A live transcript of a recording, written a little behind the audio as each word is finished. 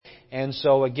And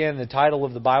so again, the title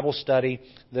of the Bible study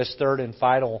this third and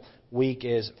final week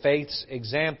is Faith's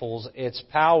Examples, Its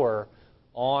Power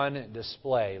on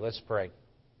Display. Let's pray.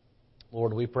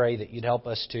 Lord, we pray that You'd help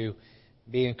us to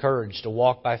be encouraged to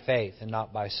walk by faith and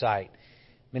not by sight.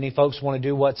 Many folks want to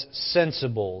do what's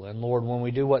sensible, and Lord, when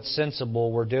we do what's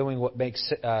sensible, we're doing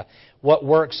what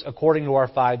works according to our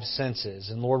five senses.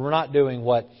 And Lord, we're not doing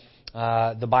what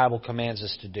the Bible commands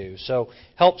us to do. So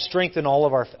help strengthen all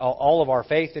of our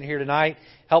faith in here tonight.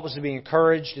 Help us to be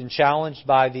encouraged and challenged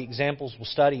by the examples we'll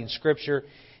study in Scripture.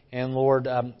 And Lord,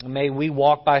 may we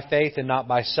walk by faith and not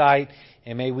by sight,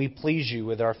 and may we please You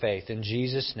with our faith. In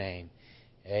Jesus' name,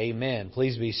 amen.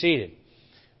 Please be seated.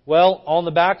 Well, on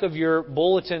the back of your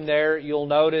bulletin there, you'll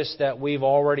notice that we've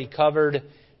already covered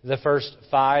the first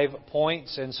 5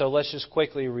 points. And so let's just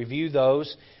quickly review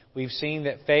those. We've seen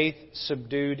that faith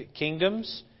subdued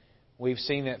kingdoms. We've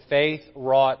seen that faith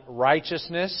wrought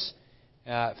righteousness.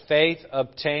 Faith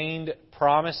obtained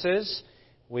promises.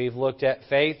 We've looked at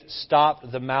faith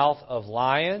stopped the mouth of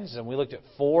lions. And we looked at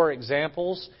 4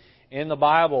 examples in the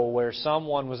Bible where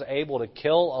someone was able to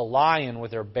kill a lion with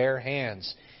their bare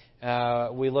hands.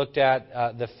 We looked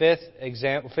at the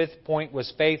fifth point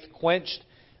was faith quenched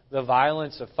the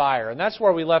violence of fire. And that's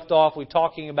where we left off. We're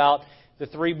talking about the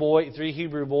 3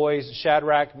 Hebrew boys,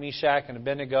 Shadrach, Meshach, and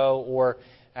Abednego, or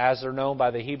as they're known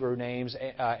by the Hebrew names,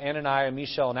 Ananias,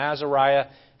 Mishael, and Azariah,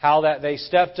 how that they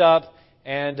stepped up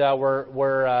and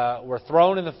were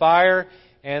thrown in the fire.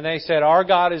 And they said, our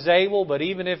God is able, but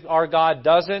even if our God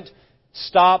doesn't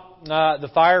stop the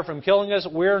fire from killing us,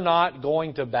 we're not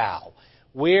going to bow.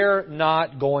 We're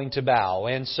not going to bow.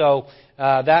 And so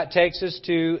that takes us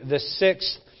to the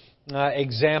 6th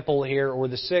example here, or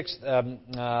the 6th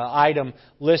item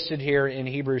listed here in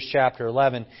Hebrews chapter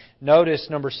 11. Notice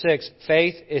number 6,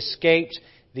 faith escaped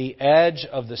the edge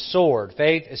of the sword.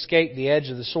 Faith escaped the edge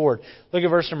of the sword. Look at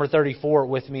verse number 34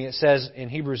 with me. It says in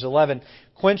Hebrews 11,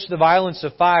 quench the violence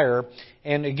of fire.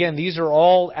 And again, these are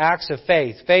all acts of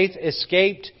faith. Faith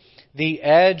escaped the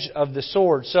edge of the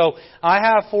sword. So I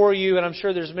have for you, and I'm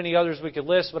sure there's many others we could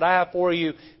list, but I have for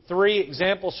you 3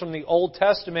 examples from the Old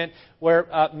Testament where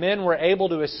men were able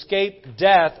to escape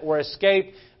death or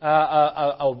escape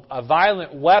a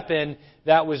violent weapon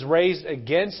that was raised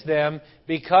against them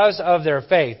because of their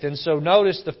faith. And so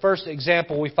notice the first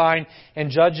example we find in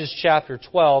Judges chapter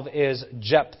 12 is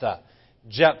Jephthah.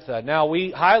 Jephthah. Now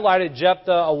we highlighted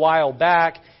Jephthah a while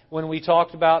back when we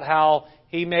talked about how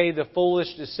he made the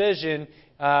foolish decision.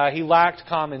 He lacked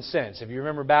common sense. If you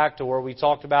remember back to where we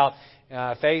talked about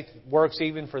faith works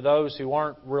even for those who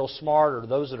aren't real smart, or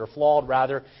those that are flawed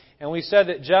rather. And we said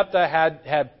that Jephthah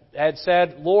had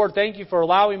said, Lord, thank You for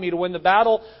allowing me to win the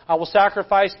battle. I will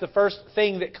sacrifice the first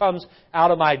thing that comes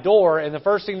out of my door. And the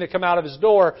first thing that came out of his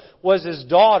door was his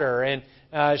daughter. And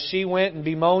she went and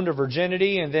bemoaned her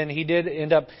virginity, and then he did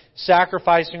end up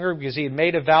sacrificing her because he had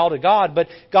made a vow to God. But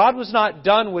God was not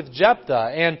done with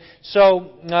Jephthah. And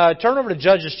so turn over to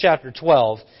Judges chapter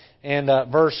 12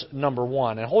 and verse number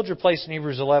 1. And hold your place in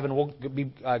Hebrews 11. We'll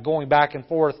be going back and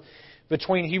forth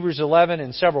between Hebrews 11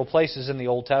 and several places in the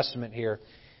Old Testament here.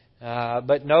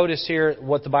 But notice here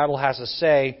what the Bible has to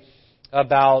say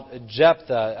about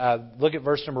Jephthah. Look at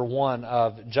verse number 1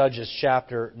 of Judges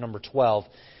chapter number 12.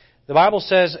 The Bible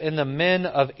says, in the men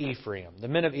of Ephraim. The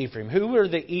men of Ephraim. Who were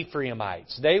the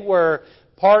Ephraimites? They were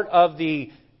part of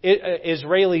the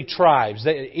Israeli tribes.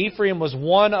 Ephraim was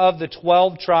one of the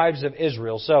 12 tribes of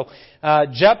Israel. So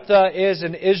Jephthah is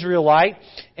an Israelite,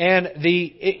 and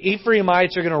the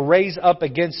Ephraimites are going to raise up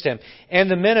against him. And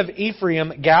the men of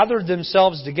Ephraim gathered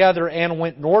themselves together and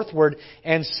went northward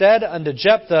and said unto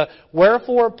Jephthah,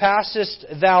 wherefore passest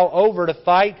thou over to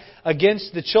fight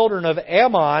against the children of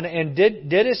Ammon, and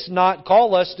didst not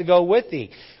call us to go with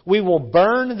thee? We will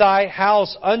burn thy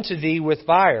house unto thee with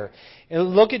fire.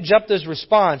 And look at Jephthah's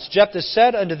response. Jephthah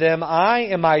said unto them, I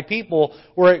and my people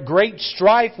were at great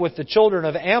strife with the children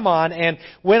of Ammon, and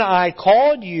when I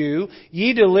called you,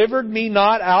 ye delivered me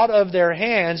not out of their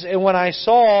hands, and when I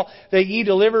saw that ye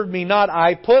delivered me not,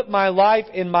 I put my life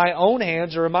in my own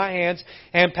hands, or in my hands,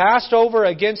 and passed over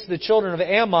against the children of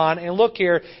Ammon. And look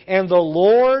here, and the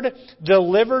Lord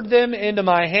delivered them into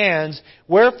my hands.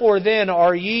 Wherefore then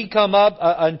are ye come up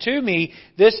unto me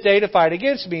this day to fight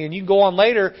against me? And you go on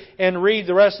later and read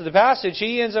the rest of the passage.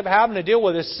 He ends up having to deal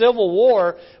with a civil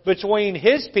war between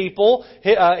his people,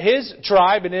 his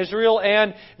tribe in Israel,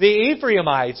 and the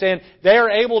Ephraimites. And they are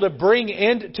able to bring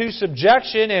into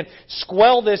subjection and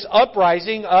squell this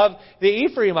uprising of the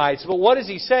Ephraimites. But what is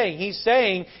he saying? He's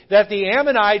saying that the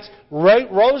Ammonites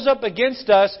rose up against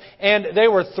us, and they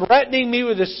were threatening me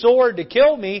with a sword to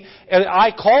kill me. And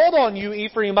I called on you,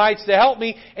 Ephraimites to help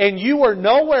me, and you were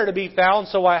nowhere to be found,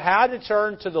 so I had to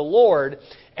turn to the Lord,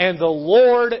 and the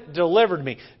Lord delivered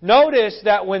me. Notice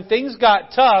that when things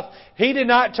got tough, he did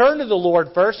not turn to the Lord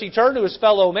first. He turned to his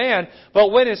fellow man.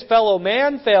 But when his fellow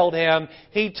man failed him,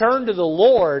 he turned to the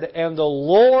Lord, and the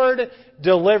Lord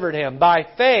delivered him. By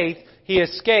faith, he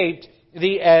escaped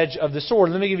the edge of the sword.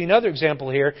 Let me give you another example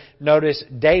here. Notice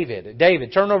David.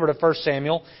 Turn over to 1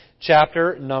 Samuel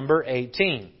chapter number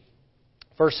 18.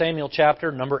 1 Samuel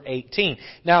chapter number 18.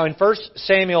 Now in 1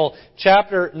 Samuel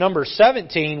chapter number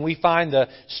 17, we find the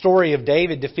story of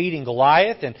David defeating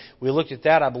Goliath, and we looked at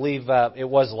that, I believe it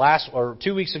was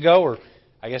 2 weeks ago, or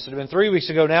I guess it had been 3 weeks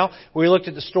ago now. We looked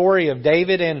at the story of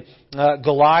David and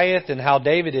Goliath, and how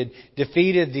David had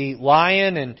defeated the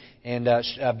lion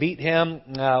and beat him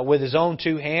with his own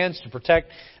two hands to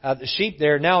protect the sheep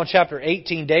there. Now in chapter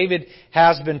 18, David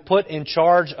has been put in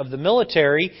charge of the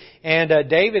military, and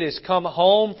David has come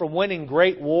home from winning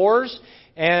great wars.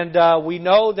 And we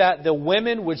know that the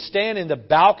women would stand in the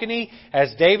balcony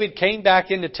as David came back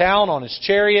into town on his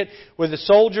chariot with the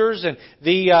soldiers, and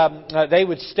they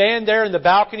would stand there in the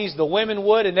balconies, the women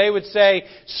would, and they would say,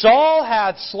 "Saul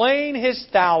hath slain his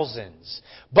thousands,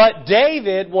 but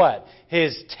David," what?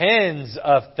 "His tens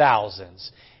of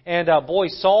thousands." And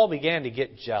Saul began to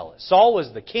get jealous. Saul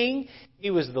was the king. He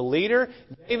was the leader.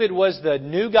 David was the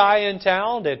new guy in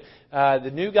town, and the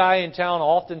new guy in town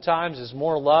oftentimes is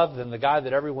more loved than the guy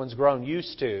that everyone's grown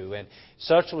used to. And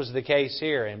such was the case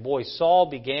here. And Saul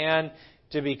began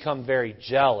to become very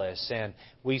jealous. And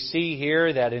we see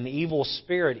here that an evil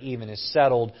spirit even is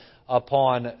settled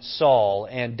upon Saul.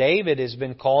 And David has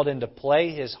been called in to play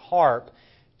his harp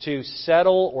to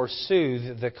settle or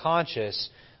soothe the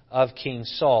conscience of King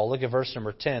Saul. Look at verse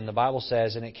number 10. The Bible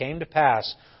says, "And it came to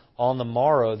pass on the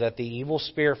morrow that the evil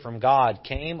spirit from God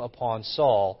came upon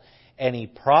Saul, and he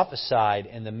prophesied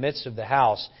in the midst of the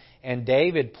house. And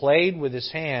David played with his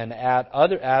hand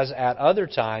as at other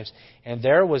times, and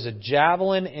there was a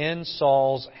javelin in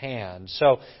Saul's hand."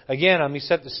 So, again, let me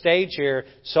set the stage here.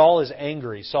 Saul is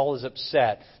angry. Saul is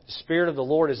upset. The Spirit of the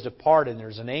Lord is departed.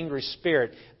 There's an angry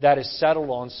spirit that is settled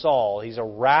on Saul. He's a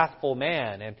wrathful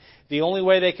man. And the only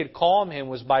way they could calm him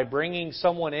was by bringing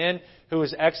someone in who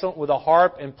was excellent with a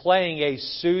harp and playing a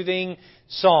soothing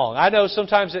song. I know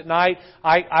sometimes at night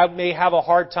I may have a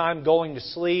hard time going to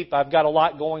sleep. I've got a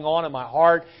lot going on in my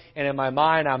heart and in my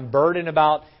mind. I'm burdened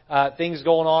about things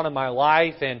going on in my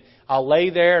life, and I'll lay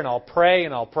there and I'll pray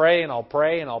and I'll pray and I'll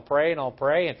pray and I'll pray and I'll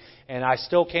pray, and I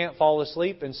still can't fall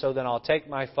asleep. And so then I'll take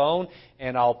my phone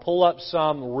and I'll pull up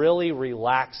some really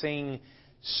relaxing,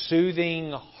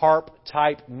 soothing harp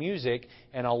type music,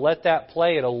 and I'll let that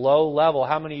play at a low level.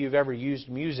 How many of you have ever used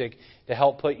music to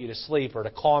help put you to sleep or to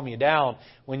calm you down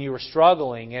when you were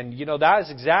struggling? And that is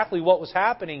exactly what was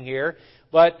happening here.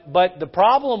 But the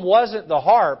problem wasn't the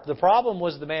harp. The problem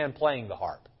was the man playing the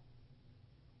harp.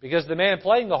 Because the man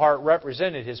playing the harp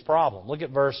represented his problem. Look at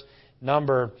verse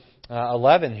number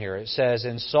 11 here. It says,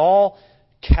 "And Saul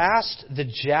cast the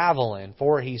javelin,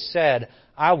 for he said,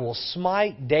 I will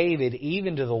smite David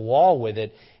even to the wall with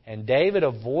it. And David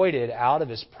avoided out of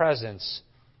his presence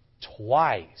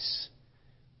twice."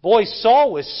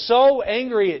 Saul was so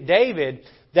angry at David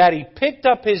that he picked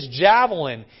up his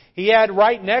javelin he had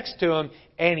right next to him,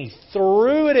 and he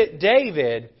threw it at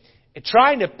David,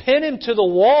 trying to pin him to the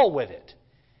wall with it.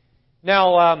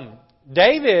 Now,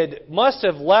 David must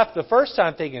have left the first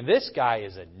time thinking, this guy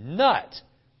is a nut.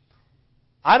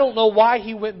 I don't know why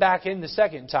he went back in the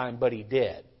second time, but he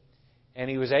did. And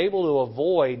he was able to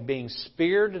avoid being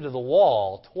speared into the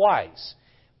wall twice.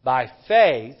 By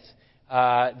faith,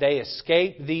 they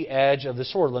escaped the edge of the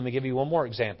sword. Let me give you one more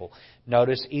example.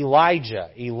 Notice Elijah.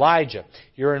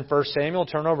 You're in 1 Samuel.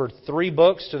 Turn over 3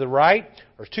 books to the right,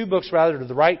 or 2 books rather to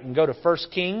the right, and go to 1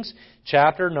 Kings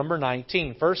chapter number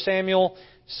 19. 1 Samuel,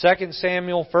 2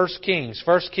 Samuel, 1 Kings.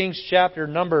 1 Kings chapter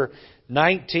number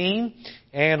 19.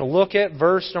 And look at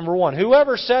verse number 1.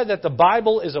 "Whoever said that the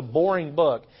Bible is a boring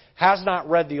book has not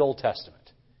read the Old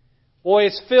Testament."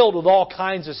 It's filled with all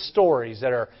kinds of stories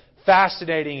that are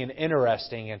fascinating and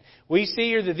interesting. And we see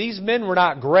here that these men were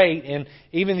not great, and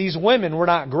even these women were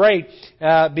not great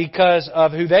because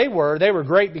of who they were. They were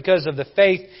great because of the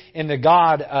faith in the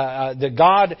God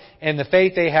and the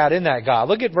faith they had in that God.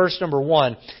 Look at verse number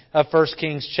 1 of 1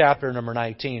 Kings chapter number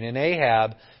 19. "And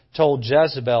Ahab told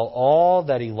Jezebel all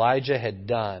that Elijah had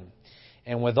done,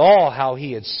 and withal how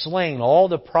he had slain all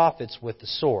the prophets with the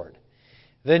sword.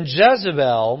 Then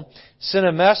Jezebel sent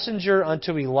a messenger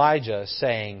unto Elijah,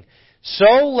 saying,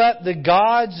 So let the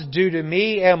gods do to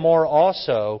me and more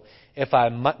also, if I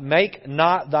make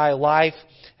not thy life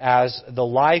as the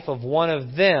life of one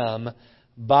of them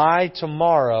by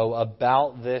tomorrow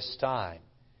about this time.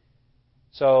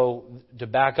 So, to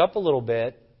back up a little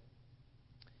bit,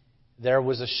 there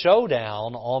was a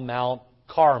showdown on Mount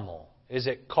Carmel. Is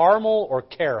it Carmel or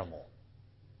Caramel?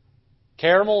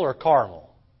 Caramel or Carmel?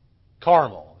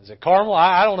 Carmel. Is it Carmel?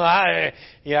 I don't know.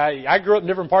 I grew up in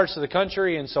different parts of the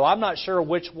country, and so I'm not sure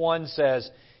which one says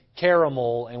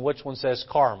caramel and which one says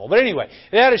caramel. But anyway,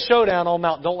 they had a showdown on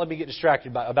Mount. Don't let me get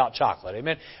distracted about chocolate.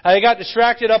 Amen. They got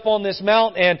distracted up on this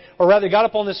mount, or rather got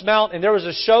up on this mount, and there was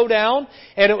a showdown,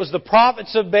 and it was the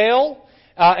prophets of Baal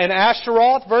and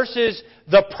Ashtaroth versus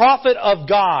the prophet of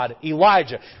God,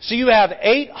 Elijah. So you have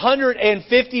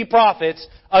 850 prophets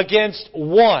against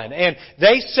one. And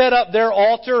they set up their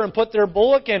altar and put their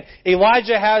bullock, and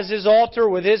Elijah has his altar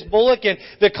with his bullock. And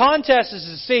the contest is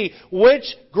to see which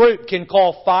group can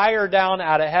call fire down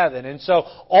out of heaven. And so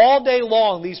all day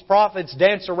long these prophets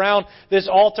dance around this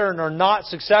altar and are not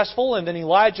successful. And then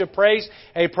Elijah prays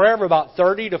a prayer of about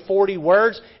 30 to 40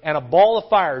 words, and a ball of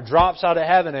fire drops out of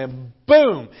heaven, and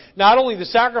boom! Not only the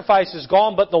sacrifice is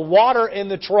gone, but the water in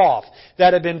the trough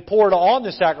that had been poured on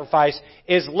the sacrifice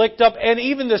is licked up, and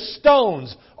even the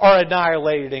stones are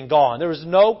annihilated and gone. There was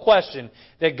no question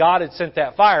that God had sent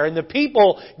that fire. And the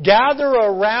people gather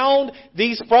around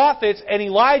these prophets, and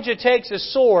Elijah takes a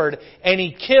sword and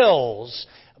he kills,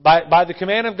 by the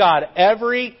command of God,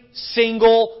 every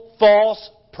single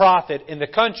false prophet in the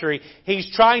country. He's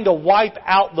trying to wipe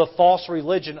out the false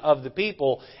religion of the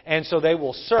people, and so they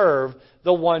will serve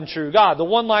the one true God. The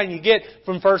one line you get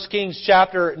from 1 Kings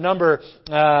chapter number,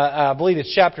 I believe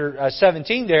it's chapter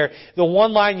 17 there, the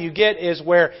one line you get is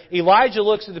where Elijah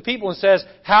looks at the people and says,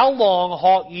 "How long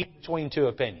halt ye between two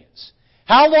opinions?"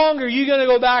 How long are you going to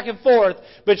go back and forth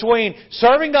between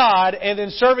serving God and then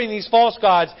serving these false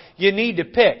gods? You need to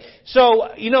pick.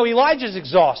 So, Elijah's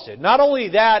exhausted. Not only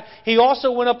that, he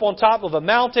also went up on top of a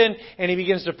mountain and he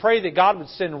begins to pray that God would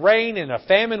send rain and a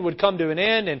famine would come to an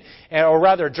end, or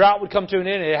rather a drought would come to an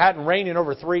end. It hadn't rained in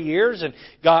over 3 years, and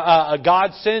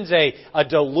God sends a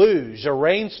deluge, a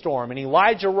rainstorm, and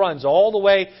Elijah runs all the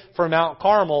way from Mount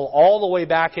Carmel all the way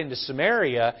back into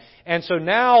Samaria. And so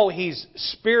now he's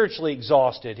spiritually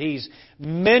exhausted. He's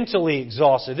mentally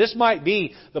exhausted. This might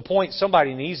be the point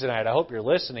somebody needs tonight. I hope you're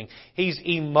listening. He's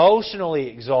emotionally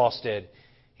exhausted.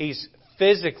 He's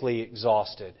physically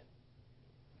exhausted.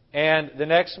 And the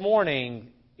next morning,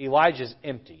 Elijah's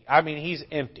empty. He's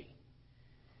empty.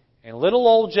 And little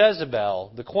old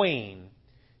Jezebel, the queen,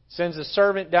 sends a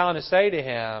servant down to say to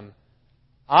him,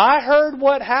 "I heard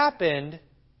what happened.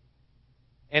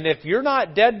 And if you're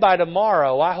not dead by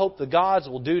tomorrow, I hope the gods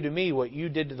will do to me what you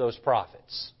did to those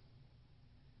prophets."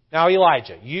 Now,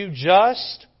 Elijah, you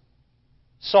just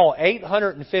saw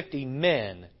 850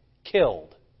 men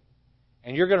killed,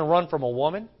 and you're going to run from a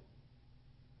woman?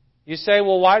 You say,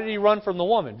 well, why did he run from the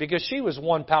woman? Because she was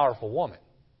one powerful woman.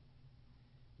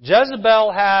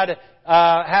 Jezebel had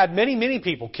many, many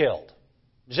people killed.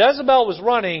 Jezebel was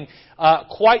running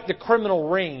quite the criminal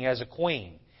ring as a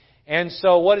queen. And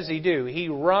so what does he do? He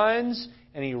runs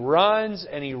and he runs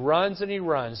and he runs and he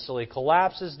runs till he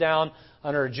collapses down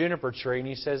under a juniper tree and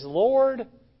he says, "Lord,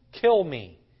 kill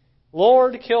me.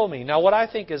 Lord, kill me." Now, what I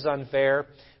think is unfair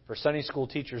for Sunday school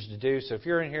teachers to do, so if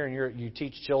you're in here and you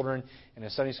teach children in a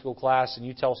Sunday school class and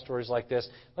you tell stories like this,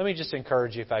 let me just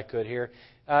encourage you, if I could here.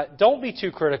 Don't be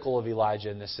too critical of Elijah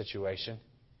in this situation.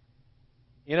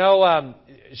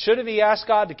 Should have he asked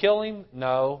God to kill him?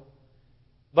 No.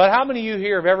 But how many of you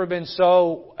here have ever been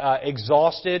so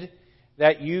exhausted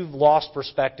that you've lost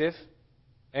perspective?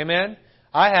 Amen?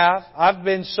 I have. I've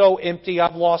been so empty,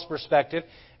 I've lost perspective.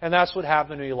 And that's what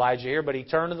happened to Elijah here. But he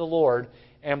turned to the Lord,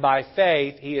 and by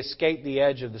faith, he escaped the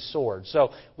edge of the sword.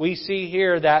 So we see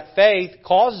here that faith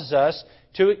causes us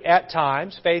to, at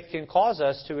times, faith can cause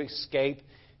us to escape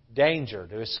danger,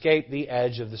 to escape the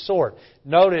edge of the sword.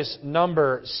 Notice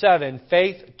number 7,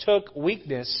 faith took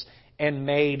weakness and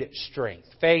made strength.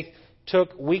 Faith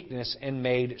took weakness and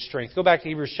made strength. Go back to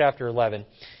Hebrews chapter 11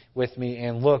 with me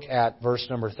and look at verse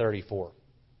number 34.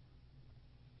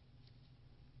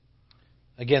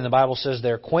 Again, the Bible says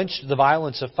there, "Quenched the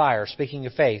violence of fire," speaking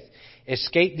of faith,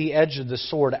 "escaped the edge of the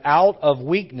sword, out of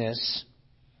weakness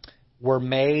were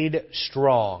made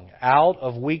strong." Out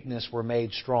of weakness were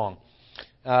made strong.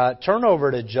 Turn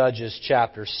over to Judges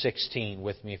chapter 16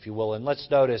 with me, if you will, and let's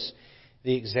notice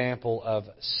the example of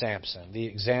Samson. The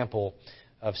example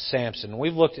of Samson.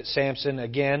 We've looked at Samson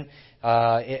again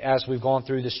as we've gone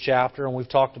through this chapter, and we've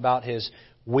talked about his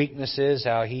weaknesses,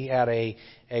 how he had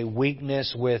a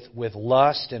weakness with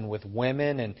lust and with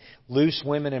women, and loose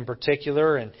women in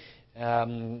particular, and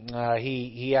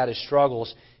he had his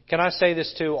struggles. can I say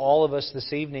this to all of us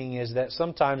this evening, is that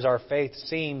sometimes our faith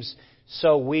seems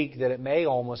so weak that it may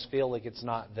almost feel like it's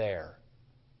not there.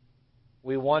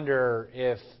 We wonder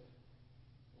if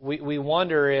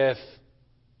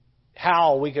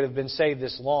how we could have been saved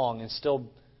this long and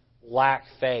still lack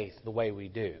faith the way we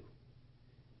do.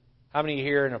 How many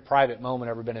here in a private moment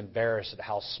ever been embarrassed at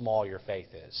how small your faith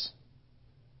is?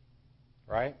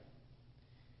 Right?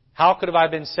 How could have I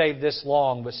been saved this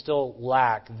long but still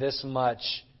lack this much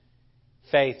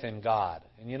faith in God?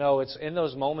 And it's in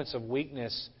those moments of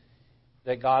weakness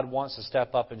that God wants to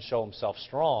step up and show Himself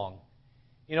strong.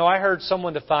 I heard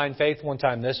someone define faith one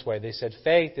time this way. They said,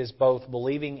 faith is both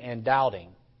believing and doubting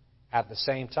at the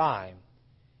same time,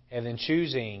 and then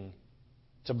choosing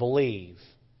to believe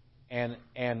and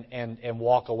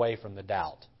walk away from the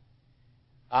doubt.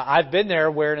 I've been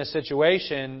there where in a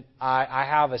situation I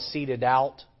have a seed of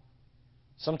doubt.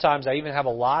 Sometimes I even have a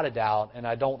lot of doubt, and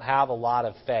I don't have a lot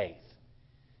of faith.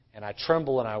 And I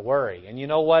tremble and I worry. And you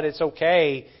know what? It's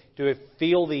okay to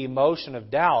feel the emotion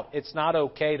of doubt. It's not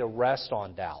okay to rest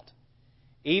on doubt.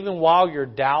 Even while you're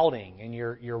doubting and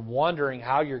you're wondering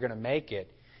how you're going to make it,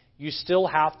 you still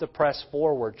have to press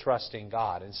forward trusting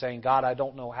God and saying, God, I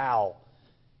don't know how.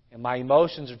 And my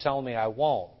emotions are telling me I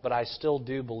won't, but I still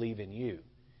do believe in You.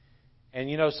 And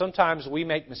sometimes we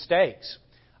make mistakes.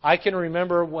 I can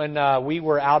remember when we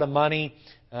were out of money.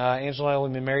 Angela and I had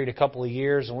only been married a couple of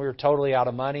years, and we were totally out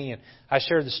of money. And I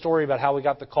shared the story about how we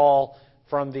got the call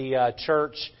from the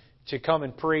church to come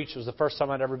and preach. It was the first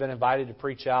time I'd ever been invited to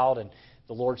preach out, and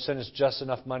the Lord sent us just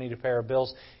enough money to pay our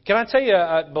bills. Can I tell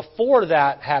you, before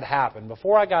that had happened,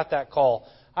 before I got that call,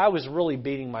 I was really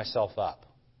beating myself up.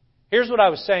 Here's what I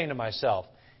was saying to myself.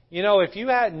 If you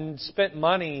hadn't spent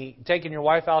money taking your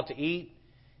wife out to eat,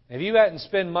 if you hadn't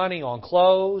spent money on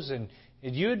clothes, and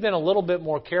if you had been a little bit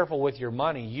more careful with your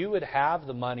money, you would have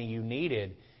the money you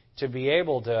needed to be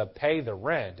able to pay the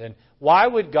rent. And why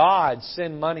would God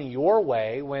send money your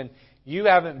way when you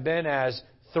haven't been as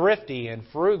thrifty and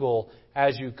frugal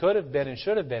as you could have been and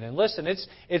should have been? And listen,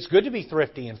 it's good to be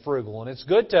thrifty and frugal, and it's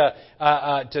good to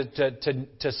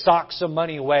sock some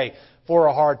money away for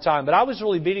a hard time. But I was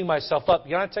really beating myself up.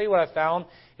 Can I tell you what I found?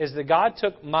 Is that God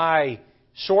took my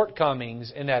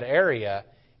shortcomings in that area,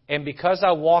 and because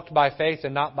I walked by faith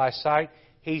and not by sight,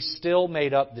 He still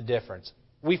made up the difference.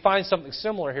 We find something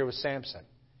similar here with Samson.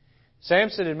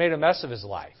 Samson had made a mess of his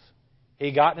life.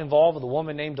 He got involved with a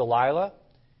woman named Delilah.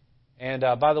 And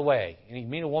by the way, if you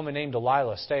meet a woman named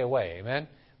Delilah, stay away. Amen?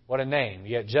 What a name.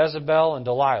 You get Jezebel and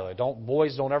Delilah.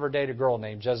 Boys don't ever date a girl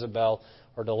named Jezebel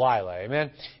or Delilah. Amen?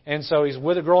 And so he's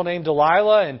with a girl named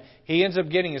Delilah, and he ends up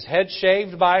getting his head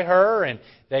shaved by her, and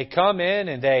they come in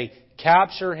and they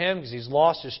capture him because he's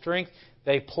lost his strength.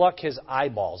 They pluck his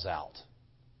eyeballs out.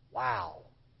 Wow.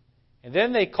 And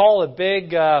then they call a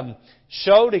big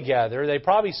show together. They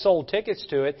probably sold tickets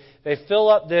to it. They fill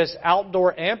up this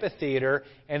outdoor amphitheater,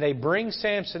 and they bring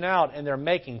Samson out, and they're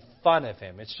making fun of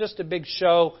him. It's just a big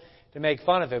show to make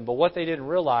fun of him. But what they didn't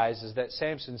realize is that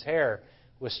Samson's hair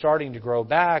was starting to grow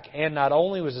back, and not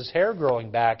only was his hair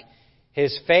growing back,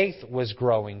 his faith was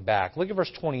growing back. Look at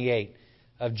verse 28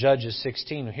 of Judges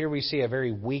 16. Here we see a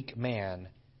very weak man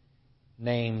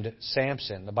named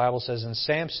Samson. The Bible says, and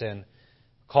Samson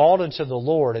called unto the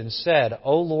Lord and said,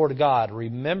 O Lord God,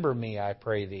 remember me, I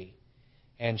pray Thee,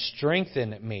 and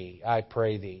strengthen me, I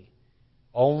pray Thee,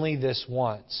 only this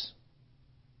once.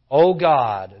 O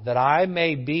God, that I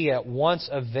may be at once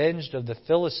avenged of the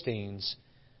Philistines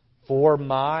for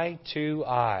my 2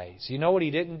 eyes. You know what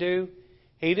he didn't do?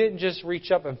 He didn't just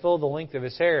reach up and feel the length of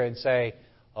his hair and say,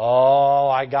 oh,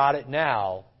 I got it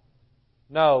now.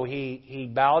 No, he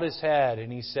bowed his head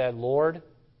and he said, Lord,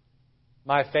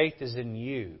 my faith is in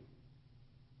You.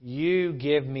 You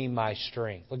give me my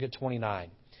strength. Look at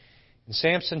 29. And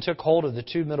Samson took hold of the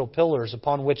 2 middle pillars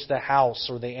upon which the house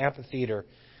or the amphitheater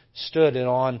stood, and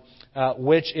on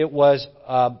which it was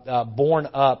borne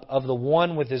up, of the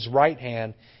one with his right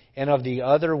hand and of the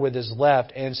other with his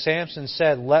left. And Samson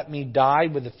said, let me die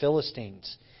with the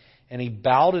Philistines. And he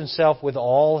bowed himself with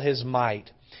all his might.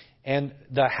 And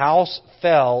the house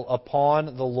fell upon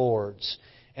the lords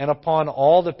and upon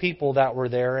all the people that were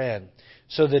therein.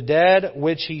 So the dead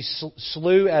which he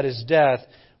slew at his death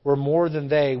were more than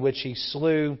they which he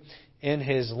slew in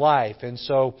his life. And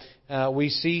so we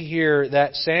see here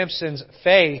that Samson's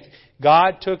faith,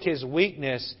 God took his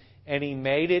weakness and He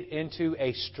made it into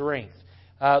a strength.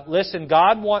 Listen,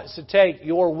 God wants to take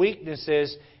your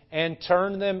weaknesses and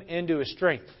turn them into a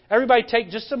strength. Everybody take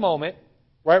just a moment,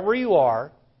 right where you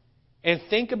are, and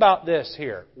think about this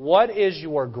here. What is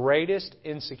your greatest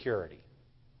insecurity?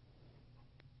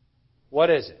 What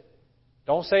is it?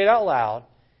 Don't say it out loud.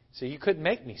 So you couldn't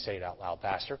make me say it out loud,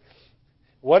 Pastor.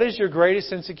 What is your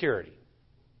greatest insecurity?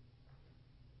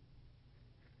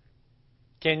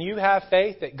 Can you have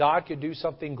faith that God could do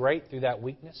something great through that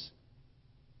weakness?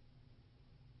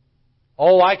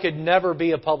 Oh, I could never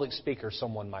be a public speaker,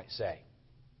 someone might say.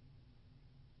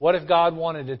 What if God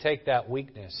wanted to take that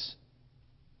weakness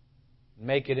and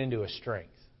make it into a strength?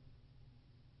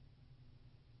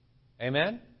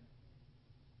 Amen?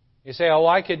 You say, oh,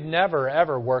 I could never,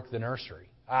 ever work the nursery.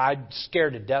 I'm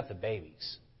scared to death of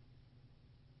babies.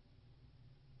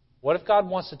 What if God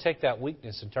wants to take that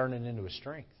weakness and turn it into a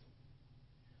strength?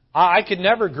 I could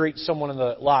never greet someone in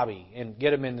the lobby and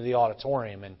get them into the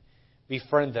auditorium and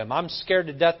befriend them. I'm scared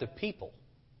to death of people.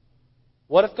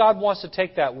 What if God wants to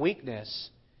take that weakness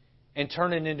and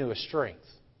turn it into a strength?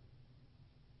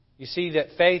 You see that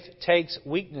faith takes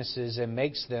weaknesses and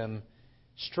makes them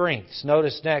strengths.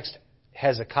 Notice next,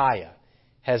 Hezekiah.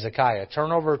 Hezekiah.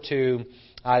 Turn over to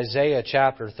Isaiah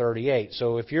chapter 38.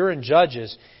 So if you're in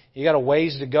Judges, you got a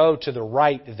ways to go to the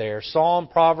right there. Psalm,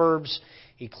 Proverbs,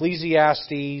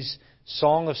 Ecclesiastes,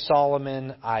 Song of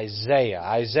Solomon, Isaiah.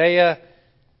 Isaiah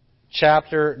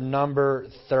chapter number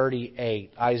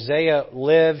 38. Isaiah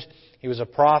lived, he was a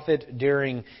prophet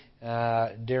during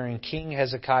King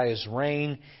Hezekiah's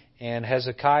reign, and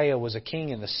Hezekiah was a king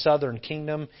in the southern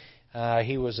kingdom.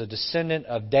 He was a descendant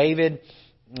of David,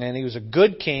 and he was a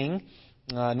good king,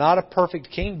 not a perfect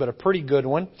king, but a pretty good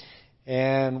one.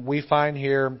 And we find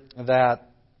here that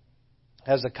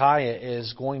Hezekiah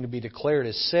is going to be declared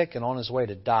as sick and on his way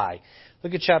to die.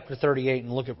 Look at chapter 38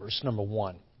 and look at verse number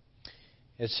 1.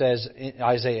 It says, in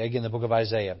Isaiah, again, the book of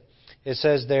Isaiah. It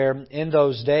says there, in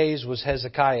those days was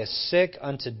Hezekiah sick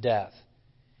unto death.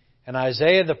 And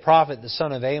Isaiah the prophet, the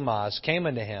son of Amoz, came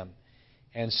unto him,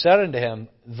 and said unto him,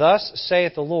 Thus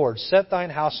saith the Lord, Set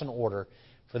thine house in order,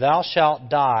 for thou shalt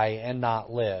die and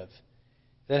not live.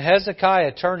 Then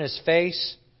Hezekiah turned his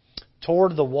face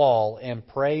toward the wall and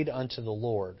prayed unto the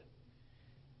Lord.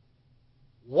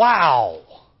 Wow!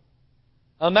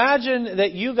 Imagine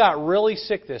that you got really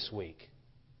sick this week.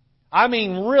 I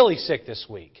mean really sick this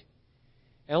week.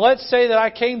 And let's say that I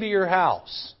came to your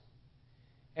house.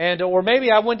 Or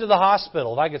maybe I went to the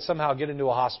hospital. If I could somehow get into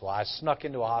a hospital. I snuck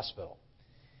into a hospital.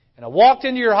 And I walked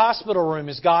into your hospital room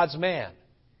as God's man.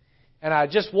 And I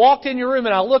just walked in your room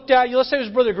and I looked at you. Let's say it was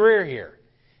Brother Greer here.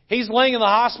 He's laying in the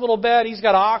hospital bed. He's got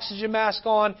an oxygen mask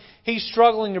on. He's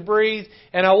struggling to breathe.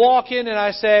 And I walk in and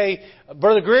I say,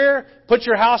 Brother Greer, put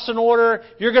your house in order.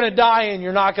 You're going to die and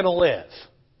you're not going to live.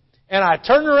 And I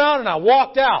turned around and I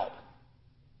walked out.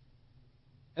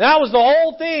 And that was the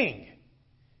whole thing.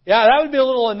 Yeah, that would be a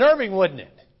little unnerving, wouldn't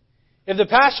it? If the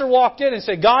pastor walked in and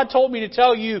said, God told me to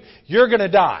tell you, you're going to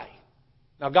die.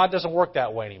 Now, God doesn't work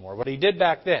that way anymore, but He did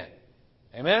back then.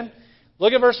 Amen?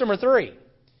 Look at verse number 3.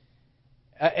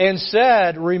 And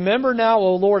said, Remember now,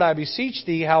 O Lord, I beseech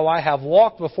Thee, how I have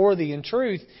walked before Thee in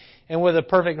truth and with a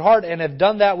perfect heart, and have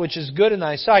done that which is good in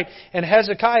Thy sight. And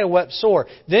Hezekiah wept sore.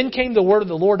 Then came the word of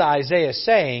the Lord to Isaiah,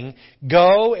 saying,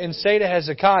 Go and say to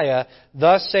Hezekiah,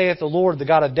 Thus saith the Lord, the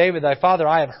God of David thy father,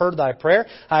 I have heard thy prayer,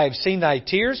 I have seen thy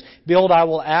tears. Behold, I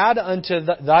will add unto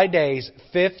thy days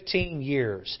 15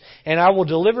 years. And I will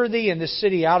deliver thee and this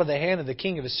city out of the hand of the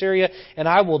king of Assyria, and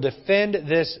I will defend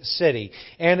this city.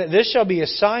 And this shall be a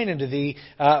sign unto thee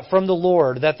from the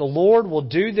Lord, that the Lord will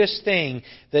do this thing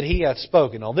that He hath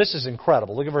spoken. Now this is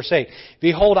incredible. Look at verse 8.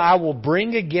 Behold, I will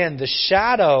bring again the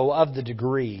shadow of the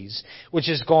degrees, which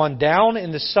is gone down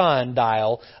in the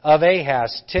sundial of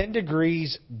Ahaz 10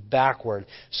 degrees backward.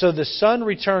 So the sun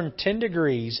returned 10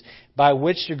 degrees, by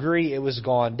which degree it was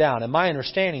gone down. And my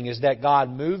understanding is that God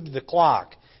moved the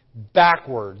clock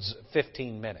backwards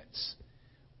 15 minutes.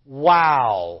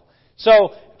 Wow.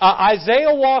 So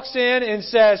Isaiah walks in and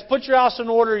says, Put your house in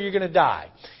order, you're going to die.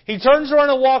 He turns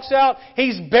around and walks out.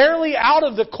 He's barely out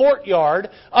of the courtyard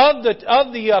of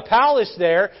the palace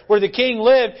there where the king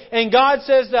lived. And God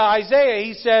says to Isaiah,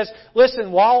 He says,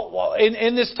 Listen, while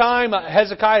in this time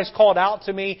Hezekiah has called out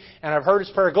to me and I've heard his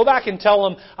prayer. Go back and tell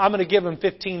him I'm going to give him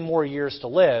 15 more years to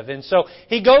live. And so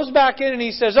he goes back in and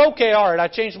he says, Okay, all right, I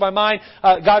changed my mind.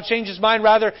 God changed His mind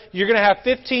rather. You're going to have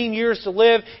 15 years to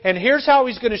live. And here's how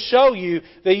He's going to show you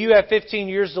that you have 15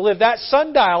 years to live. That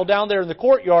sundial down there in the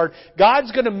courtyard,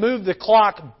 God's going to move the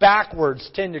clock backwards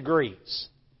 10 degrees.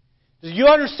 Do you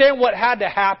understand what had to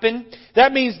happen?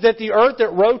 That means that the earth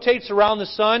that rotates around the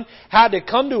sun had to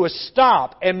come to a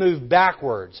stop and move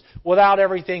backwards without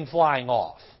everything flying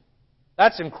off.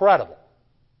 That's incredible.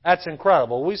 That's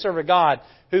incredible. We serve a God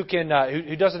who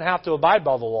doesn't have to abide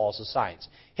by the laws of science.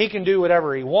 He can do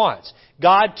whatever He wants.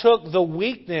 God took the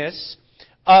weakness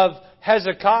of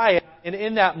Hezekiah and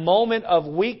in that moment of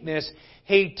weakness,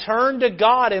 he turned to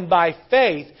God, and by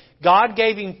faith, God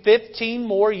gave him 15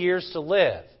 more years to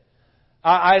live.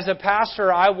 As a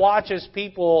pastor, I watch as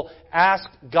people ask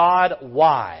God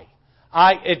why.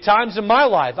 At times in my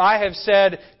life, I have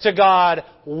said to God,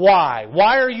 why?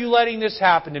 Why are you letting this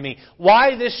happen to me?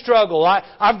 Why this struggle?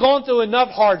 I've gone through enough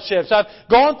hardships. I've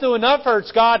gone through enough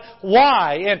hurts, God.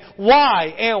 Why? And why?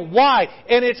 And why?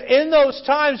 And it's in those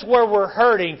times where we're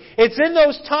hurting. It's in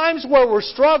those times where we're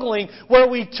struggling, where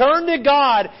we turn to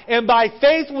God, and by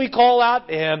faith we call out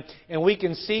to Him, and we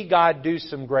can see God do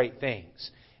some great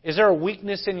things. Is there a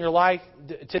weakness in your life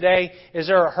today? Is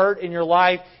there a hurt in your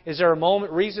life? Is there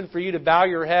a reason for you to bow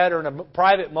your head, or in a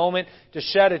private moment to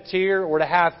shed a tear or to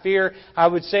have fear? I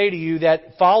would say to you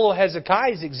that follow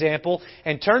Hezekiah's example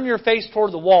and turn your face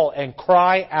toward the wall and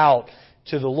cry out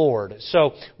to the Lord.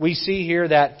 So we see here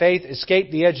that faith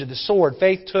escaped the edge of the sword.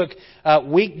 Faith took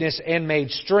weakness and made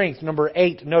strength. Number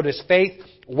 8, notice faith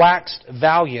waxed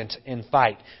valiant in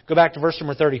fight. Go back to verse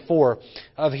number 34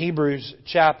 of Hebrews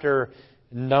chapter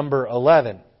number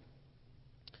 11.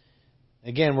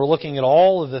 Again, we're looking at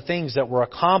all of the things that were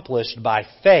accomplished by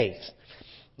faith.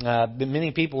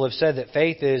 Many people have said that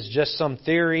faith is just some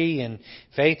theory, and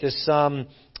faith is some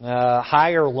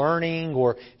higher learning,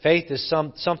 or faith is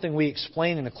something we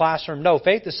explain in a classroom. No,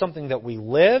 faith is something that we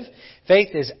live.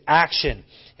 Faith is action.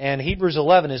 And Hebrews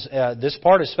 11 is, this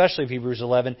part especially of Hebrews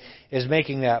 11, is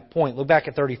making that point. Look back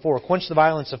at 34. Quench the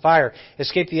violence of fire.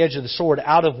 Escape the edge of the sword.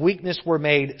 Out of weakness were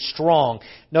made strong.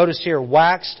 Notice here,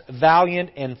 waxed valiant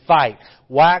in fight.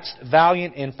 Waxed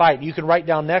valiant in fight. You can write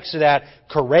down next to that,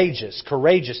 courageous.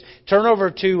 Courageous. Turn over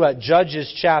to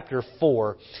Judges chapter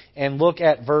 4 and look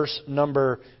at verse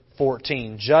number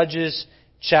 14. Judges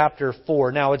chapter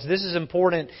 4. Now, this is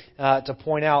important to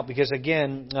point out because,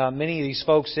 again, many of these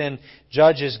folks in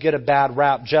Judges get a bad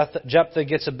rap. Jephthah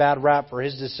gets a bad rap for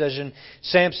his decision.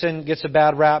 Samson gets a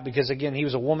bad rap because, again, he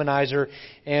was a womanizer.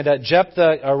 And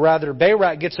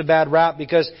Barak gets a bad rap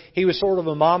because he was sort of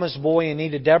a mama's boy and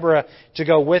needed Deborah to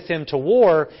go with him to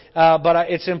war. But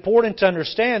it's important to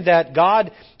understand that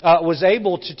God was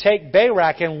able to take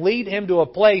Barak and lead him to a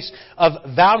place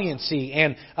of valiancy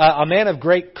and a man of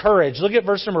great courage. Look at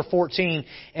verse number 14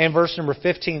 and verse number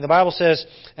 15. The Bible says,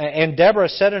 and Deborah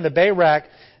said unto Barak,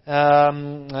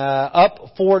 up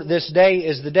for this day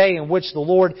is the day in which the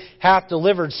Lord hath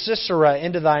delivered Sisera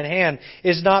into thine hand.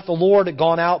 Is not the Lord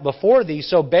gone out before thee?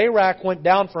 So Barak went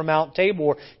down from Mount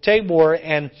Tabor,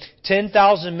 and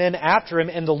 10,000 men after him,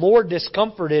 and the Lord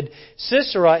discomforted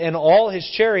Sisera and all his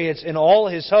chariots and all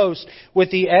his hosts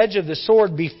with the edge of the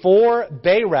sword before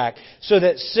Barak, so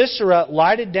that Sisera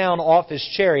lighted down off his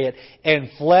chariot and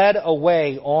fled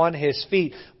away on his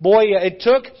feet. Boy, it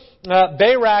took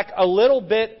Barak a little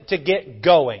bit to get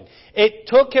going. It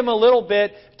took him a little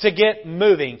bit to get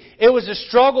moving. It was a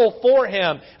struggle for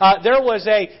him. There was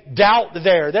a doubt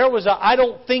there. There was a, I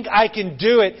don't think I can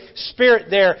do it spirit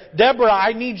there. Deborah,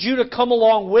 I need you to come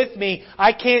along with me.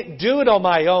 I can't do it on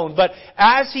my own. But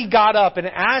as he got up and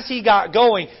as he got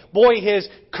going, boy, his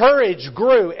courage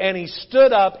grew, and he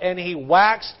stood up and he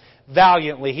waxed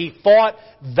valiantly. He fought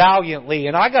valiantly.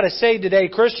 And I got to say today,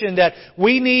 Christian, that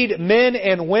we need men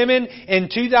and women in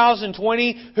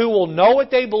 2020 who will know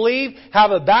what they believe,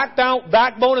 have a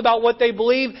backbone about what they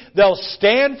believe. They'll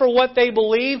stand for what they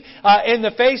believe in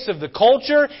the face of the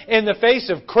culture, in the face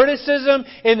of criticism,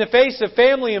 in the face of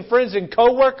family and friends and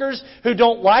coworkers who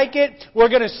don't like it. We're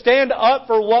going to stand up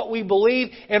for what we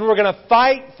believe, and we're going to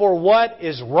fight for what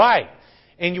is right.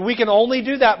 And we can only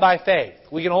do that by faith.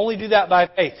 We can only do that by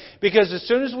faith. Because as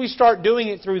soon as we start doing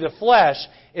it through the flesh,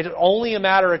 it's only a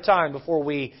matter of time before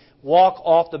we walk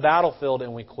off the battlefield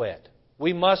and we quit.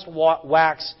 We must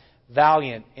wax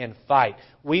valiant and fight.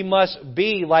 We must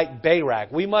be like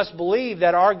Barak. We must believe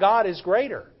that our God is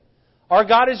greater. Our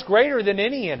God is greater than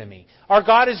any enemy. Our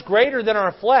God is greater than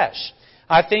our flesh.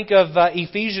 I think of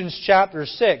Ephesians chapter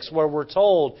 6, where we're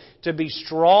told to be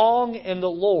strong in the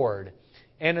Lord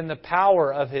and in the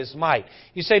power of His might.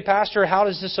 You say, Pastor, how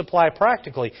does this apply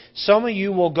practically? Some of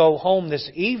you will go home this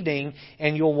evening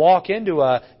and you'll walk into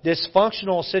a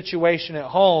dysfunctional situation at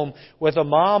home with a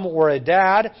mom or a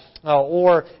dad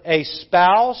or a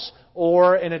spouse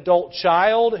or an adult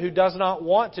child who does not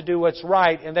want to do what's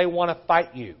right, and they want to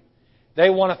fight you.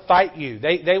 They want to fight you.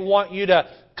 They want you to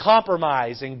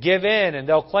compromise and give in, and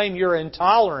they'll claim you're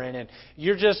intolerant and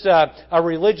you're just a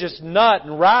religious nut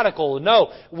and radical.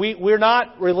 No, we're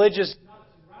not religious nuts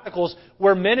and radicals.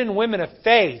 We're men and women of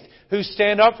faith who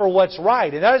stand up for what's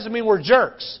right. And that doesn't mean we're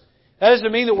jerks. That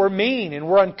doesn't mean that we're mean and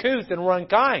we're uncouth and we're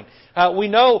unkind. We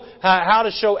know how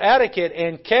to show etiquette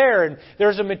and care, and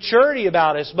there's a maturity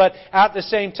about us. But at the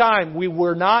same time,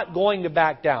 we're not going to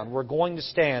back down. We're going to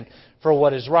stand for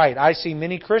what is right. I see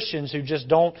many Christians who just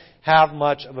don't have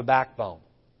much of a backbone.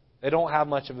 They don't have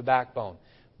much of a backbone.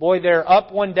 Boy, they're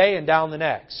up one day and down the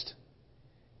next.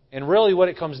 And really what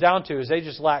it comes down to is they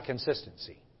just lack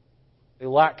consistency. They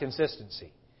lack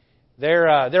consistency. They're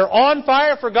on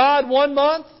fire for God one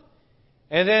month,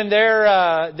 and then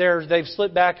they've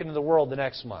slipped back into the world the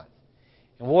next month.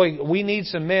 And boy, we need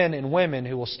some men and women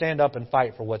who will stand up and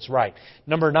fight for what's right.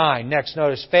 Number 9, next,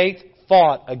 notice, faith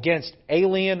fought against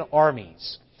alien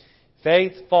armies.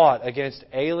 Faith fought against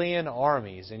alien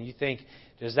armies. And you think,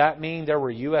 does that mean there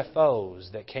were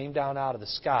UFOs that came down out of the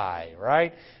sky,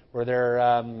 right? Were there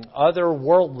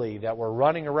otherworldly that were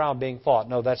running around being fought?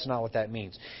 No, that's not what that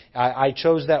means. I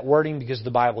chose that wording because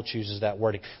the Bible chooses that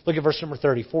wording. Look at verse number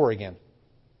 34 again.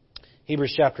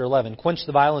 Hebrews chapter 11. Quench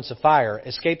the violence of fire.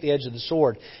 Escape the edge of the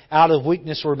sword. Out of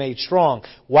weakness were made strong.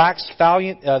 Wax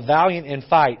valiant in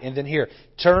fight. And then here,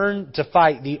 turn to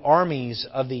fight the armies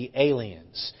of the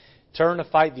aliens. Turn to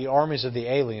fight the armies of the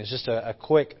aliens. Just a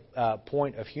quick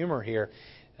point of humor here.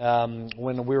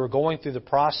 When we were going through the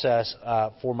process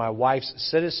for my wife's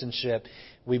citizenship,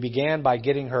 we began by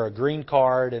getting her a green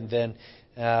card and then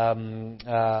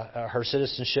her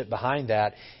citizenship behind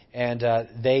that. And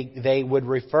they would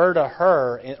refer to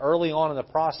her early on in the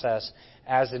process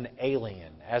as an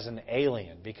alien,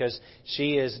 because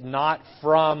she was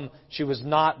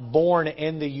not born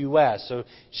in the U.S. So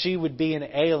she would be an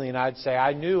alien. I'd say,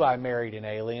 I knew I married an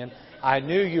alien. I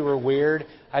knew you were weird.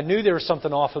 I knew there was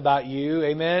something off about you.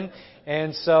 Amen?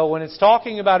 And so when it's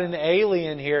talking about an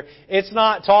alien here, it's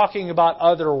not talking about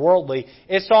otherworldly.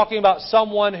 It's talking about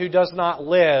someone who does not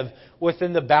live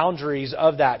within the boundaries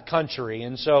of that country.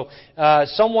 And so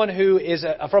someone who is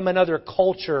from another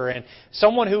culture, and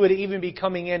someone who would even be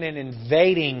coming in and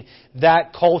invading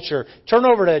that culture. Turn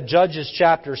over to Judges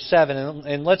chapter 7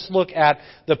 and let's look at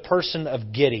the person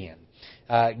of Gideon.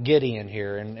 Gideon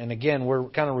here. And again, we're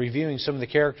kind of reviewing some of the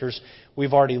characters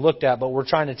we've already looked at, but we're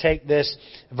trying to take this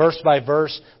verse by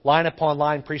verse, line upon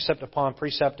line, precept upon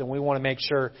precept, and we want to make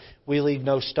sure we leave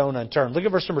no stone unturned. Look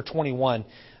at verse number 21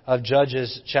 of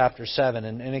Judges chapter 7.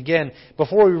 And again,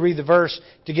 before we read the verse,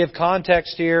 to give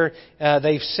context here,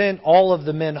 they've sent all of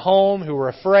the men home who were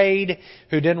afraid,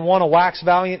 who didn't want to wax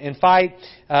valiant and fight.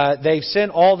 They've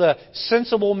sent all the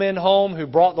sensible men home who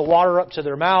brought the water up to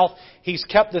their mouth. He's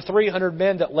kept the 300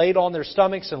 men that laid on their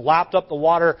stomachs and lapped up the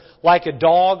water like a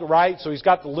dog, right? So he's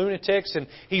got the lunatics, and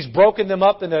he's broken them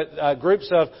up into groups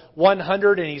of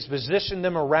 100, and he's positioned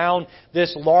them around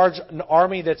this large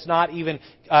army that's not even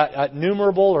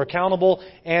numerable or countable.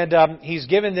 And he's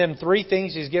given them three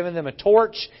things. He's given them a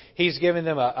torch, he's given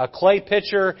them a clay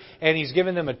pitcher, and he's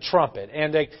given them a trumpet.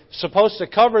 And they're supposed to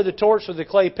cover the torch with the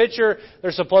clay pitcher.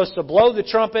 They're supposed to blow the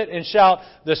trumpet and shout,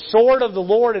 "The sword of the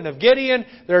Lord and of Gideon."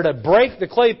 They're to break the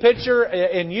clay pitcher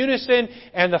in unison,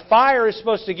 and the fire is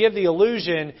supposed to give the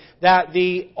illusion that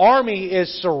the army is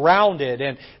surrounded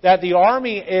and that the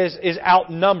army is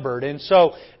outnumbered. And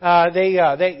so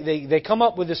they come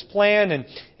up with this plan,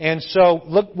 and so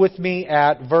look with me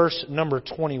at verse number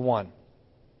 21.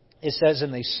 It says,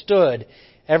 "And they stood,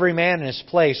 every man in his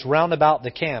place, round about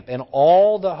the camp, and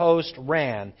all the host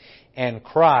ran and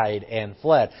cried and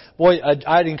fled." Boy,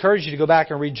 I'd encourage you to go back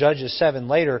and read Judges 7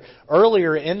 later.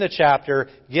 Earlier in the chapter,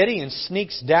 Gideon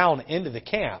sneaks down into the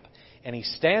camp, and he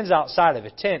stands outside of a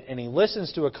tent, and he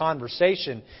listens to a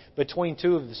conversation between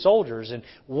two of the soldiers, and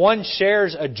one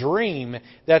shares a dream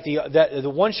that the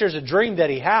one shares a dream that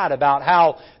he had about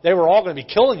how they were all going to be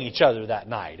killing each other that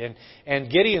night, and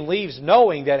Gideon leaves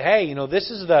knowing that, hey, this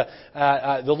is the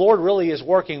Lord really is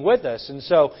working with us, and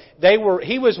so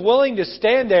he was willing to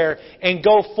stand there and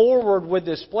go forward with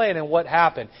this plan. And what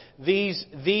happened?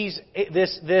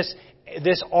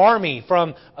 This army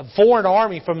from a foreign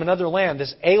army from another land,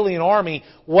 this alien army,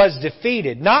 was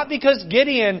defeated. Not because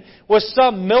Gideon was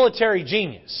some military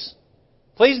genius.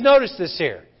 Please notice this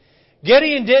here.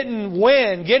 Gideon didn't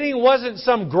win. Gideon wasn't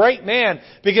some great man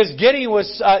because Gideon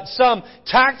was some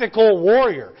tactical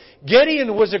warrior.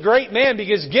 Gideon was a great man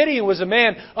because Gideon was a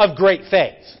man of great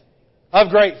faith. Of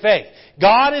great faith.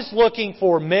 God is looking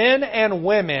for men and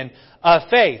women of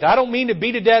faith. I don't mean to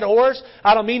beat a dead horse.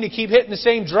 I don't mean to keep hitting the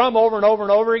same drum over and over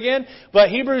and over again. But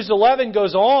Hebrews 11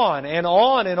 goes on and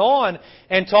on and on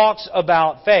and talks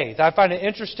about faith. I find it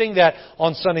interesting that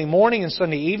on Sunday morning and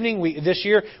Sunday evening, this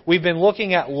year, we've been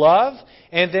looking at love.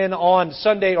 And then on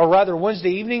Sunday, or rather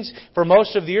Wednesday evenings, for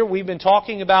most of the year, we've been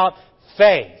talking about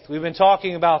faith. We've been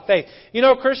talking about faith. You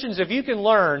know, Christians, if you can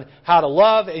learn how to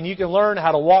love and you can learn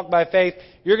how to walk by faith,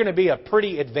 you're going to be a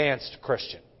pretty advanced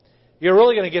Christian. You're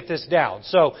really going to get this down.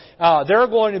 So there are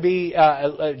going to be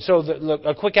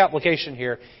a quick application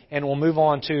here, and we'll move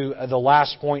on to the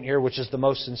last point here, which is the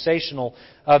most sensational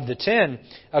of the 10.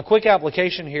 A quick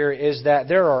application here is that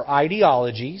there are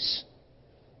ideologies.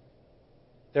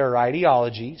 There are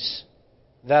ideologies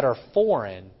that are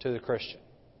foreign to the Christian.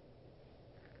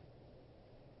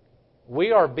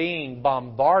 We are being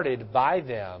bombarded by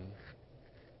them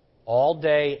all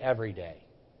day, every day.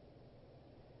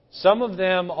 Some of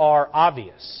them are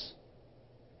obvious,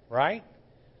 right?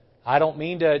 I don't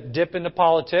mean to dip into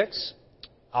politics.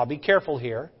 I'll be careful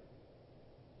here.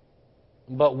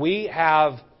 But we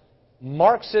have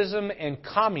Marxism and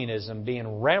communism being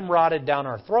ramrodded down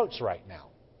our throats right now.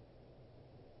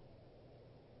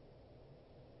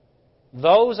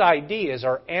 Those ideas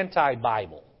are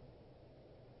anti-Bible.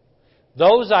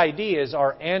 Those ideas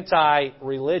are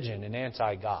anti-religion and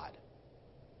anti-God.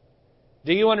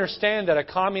 Do you understand that a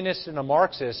communist and a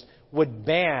Marxist would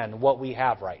ban what we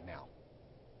have right now?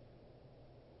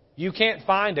 You can't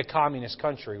find a communist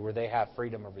country where they have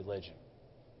freedom of religion.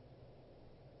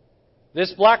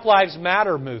 This Black Lives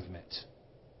Matter movement,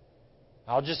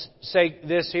 I'll just say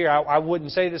this here. I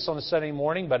wouldn't say this on a Sunday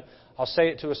morning, but I'll say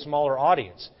it to a smaller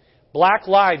audience. Black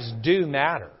lives do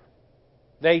matter.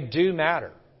 They do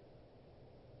matter.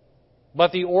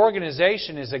 But the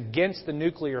organization is against the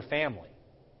nuclear family.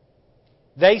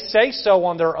 They say so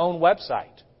on their own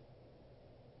website.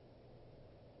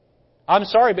 I'm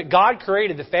sorry, but God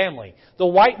created the family. The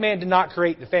white man did not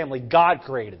create the family. God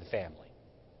created the family.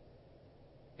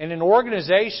 And an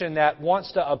organization that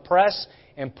wants to oppress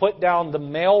and put down the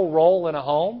male role in a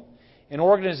home, an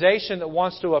organization that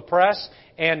wants to oppress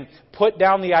and put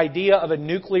down the idea of a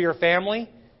nuclear family,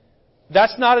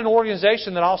 that's not an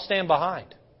organization that I'll stand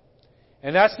behind.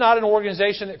 And that's not an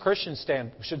organization that Christians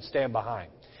should stand behind.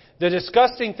 The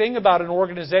disgusting thing about an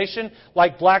organization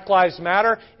like Black Lives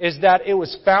Matter is that it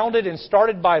was founded and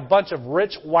started by a bunch of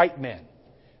rich white men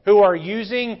who are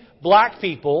using black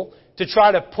people to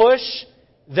try to push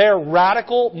their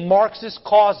radical Marxist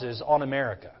causes on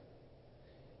America.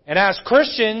 And as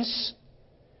Christians,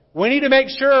 we need to make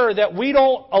sure that we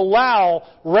don't allow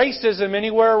racism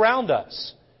anywhere around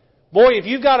us. Boy, if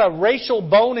you've got a racial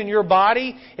bone in your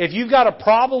body, if you've got a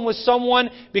problem with someone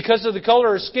because of the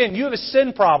color of skin, you have a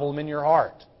sin problem in your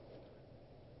heart.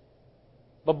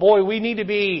 But boy, we need to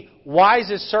be wise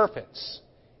as serpents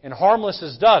and harmless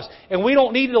as doves. And we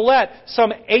don't need to let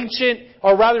some ancient,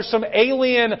 or rather some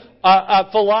alien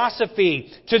philosophy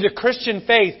to the Christian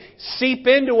faith seep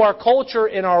into our culture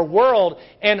and our world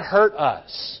and hurt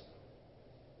us.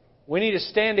 We need to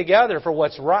stand together for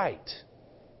what's right.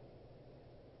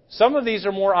 Some of these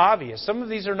are more obvious. Some of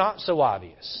these are not so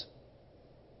obvious.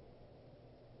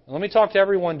 Let me talk to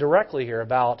everyone directly here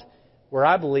about where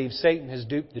I believe Satan has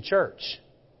duped the church.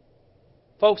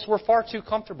 Folks, we're far too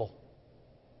comfortable.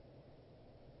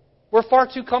 We're far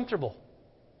too comfortable.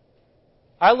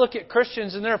 I look at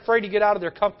Christians and they're afraid to get out of their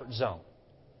comfort zone.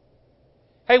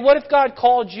 Hey, what if God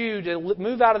called you to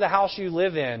move out of the house you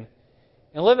live in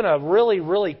and live in a really,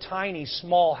 really tiny,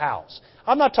 small house?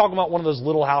 I'm not talking about one of those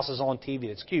little houses on TV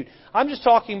that's cute. I'm just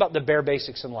talking about the bare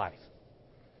basics in life.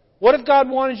 What if God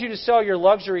wanted you to sell your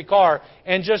luxury car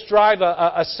and just drive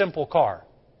a simple car?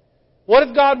 What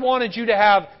if God wanted you to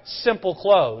have simple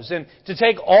clothes and to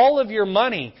take all of your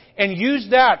money and use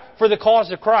that for the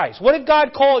cause of Christ? What if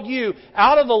God called you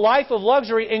out of the life of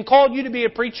luxury and called you to be a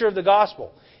preacher of the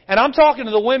gospel? And I'm talking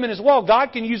to the women as well.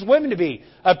 God can use women to be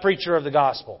a preacher of the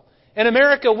gospel. In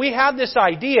America, we have this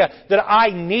idea that I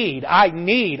need.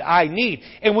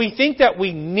 And we think that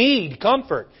we need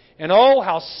comfort. And oh,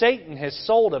 how Satan has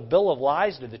sold a bill of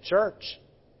lies to the church.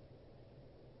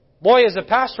 Boy, as a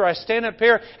pastor, I stand up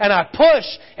here and I push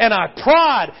and I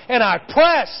prod and I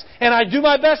press and I do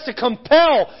my best to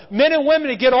compel men and women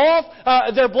to get off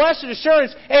their blessed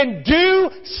assurance and do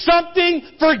something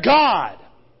for God.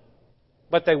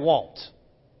 But they won't.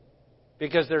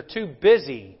 Because they're too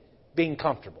busy being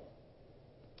comfortable.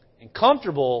 And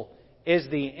comfortable is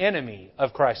the enemy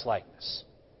of Christ-likeness.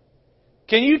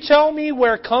 Can you tell me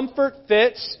where comfort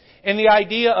fits in the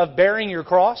idea of bearing your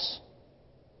cross?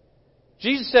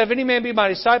 Jesus said, if any man be my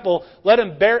disciple, let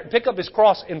him pick up his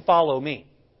cross and follow me.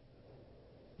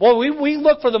 Well, we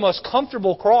look for the most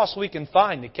comfortable cross we can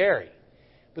find to carry.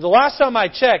 But the last time I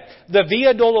checked, the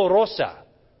Via Dolorosa,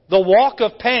 the walk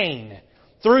of pain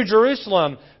through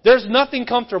Jerusalem, there's nothing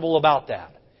comfortable about that.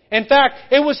 In fact,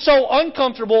 it was so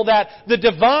uncomfortable that the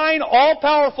divine,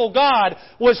 all-powerful God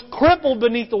was crippled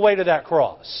beneath the weight of that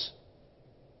cross.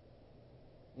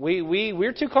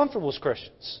 We're too comfortable as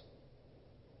Christians.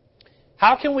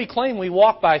 How can we claim we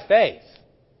walk by faith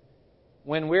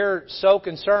when we're so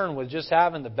concerned with just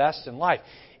having the best in life?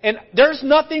 And there's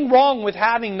nothing wrong with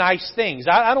having nice things.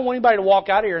 I don't want anybody to walk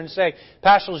out here and say,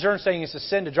 Pastor Lejeune saying it's a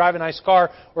sin to drive a nice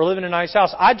car or live in a nice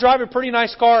house. I drive a pretty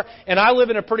nice car and I live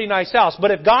in a pretty nice house.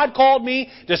 But if God called me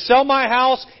to sell my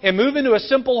house and move into a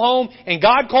simple home, and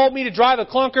God called me to drive a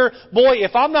clunker, boy,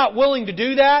 if I'm not willing to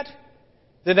do that,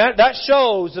 then that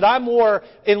shows that I'm more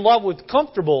in love with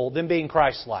comfortable than being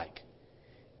Christ-like.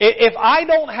 If I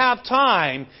don't have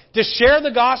time to share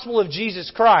the gospel of Jesus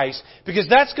Christ, because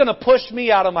that's going to push me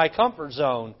out of my comfort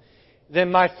zone,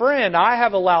 then my friend, I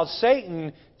have allowed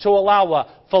Satan to allow a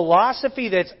philosophy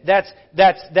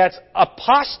that's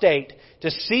apostate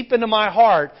to seep into my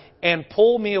heart and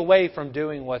pull me away from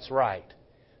doing what's right.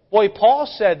 Boy, Paul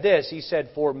said this. He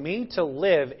said, "For me to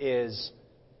live is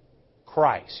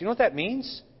Christ." You know what that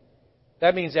means?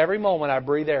 That means every moment I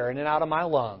breathe air in and out of my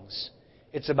lungs,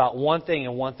 it's about one thing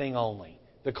and one thing only: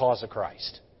 the cause of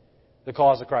Christ. The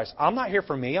cause of Christ. I'm not here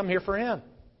for me, I'm here for Him.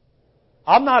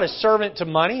 I'm not a servant to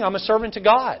money, I'm a servant to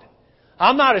God.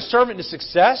 I'm not a servant to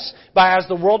success by as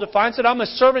the world defines it. I'm a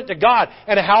servant to God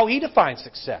and how He defines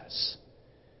success.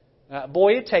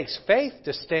 Boy, it takes faith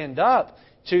to stand up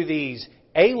to these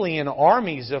alien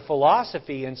armies of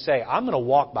philosophy and say, I'm going to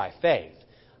walk by faith.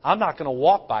 I'm not going to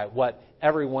walk by what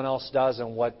everyone else does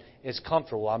and what is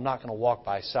comfortable. I'm not going to walk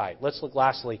by sight. Let's look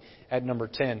lastly at number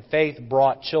 10. Faith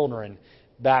brought children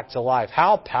back to life.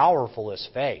 How powerful is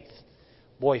faith?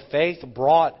 Boy, faith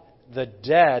brought the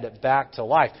dead back to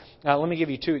life. Now, let me give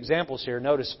you two examples here.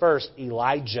 Notice first,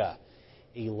 Elijah.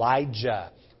 1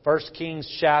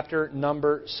 Kings chapter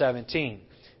number 17.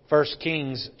 1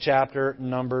 Kings chapter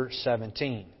number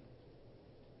 17.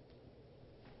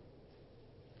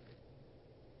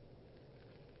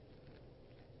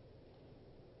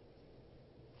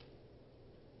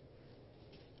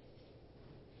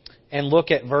 And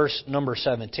look at verse number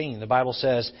 17. The Bible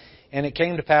says, "And it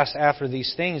came to pass after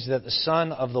these things that the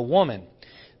son of the woman,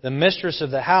 the mistress of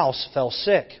the house, fell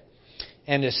sick.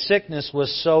 And his sickness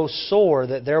was so sore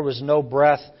that there was no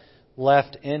breath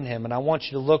left in him." And I want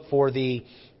you to look for the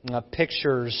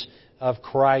pictures of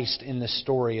Christ in this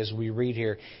story as we read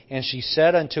here. "And she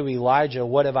said unto Elijah,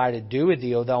 What have I to do with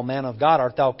thee, O thou man of God?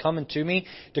 Art thou come unto me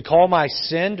to call my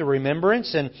sin to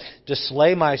remembrance and to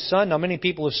slay my son?" Now, many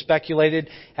people have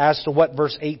speculated as to what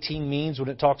verse 18 means when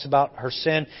it talks about her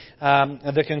sin.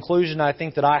 The conclusion I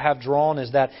think that I have drawn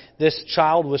is that this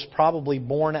child was probably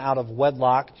born out of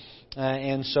wedlock.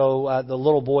 And so the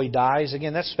little boy dies.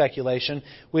 Again, that's speculation.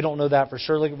 We don't know that for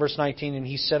sure. Look at verse 19. "And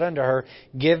he said unto her,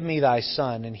 Give me thy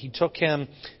son. And he took him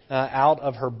out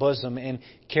of her bosom and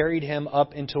carried him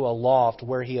up into a loft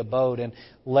where he abode and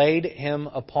laid him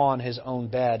upon his own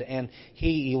bed. And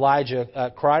he,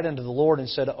 Elijah, cried unto the Lord and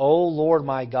said, O Lord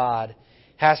my God,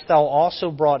 hast thou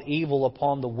also brought evil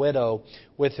upon the widow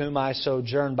with whom I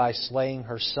sojourn by slaying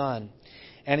her son?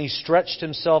 And he stretched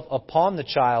himself upon the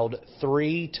child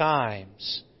 3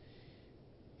 times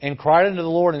and cried unto the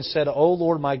Lord and said, O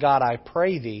Lord my God, I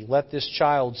pray thee, let this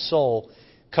child's soul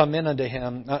come into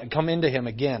him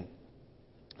again.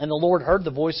 And the Lord heard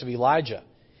the voice of Elijah,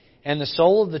 and the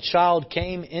soul of the child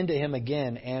came into him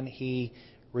again, and he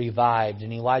revived.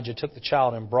 And Elijah took the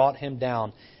child and brought him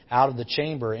down out of the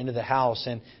chamber into the house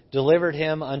and delivered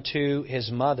him unto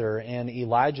his mother. And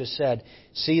Elijah said,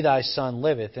 See, thy son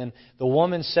liveth. And the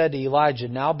woman said to Elijah,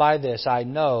 Now by this I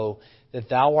know that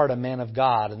thou art a man of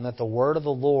God, and that the word of the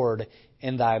Lord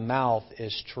in thy mouth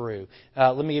is true.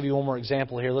 Let me give you one more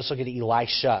example here. Let's look at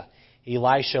Elisha.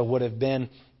 Elisha would have been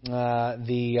not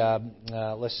the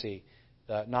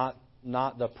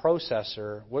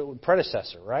predecessor,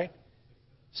 right?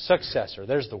 Successor.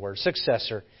 There's the word.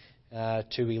 Successor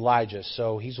to Elijah.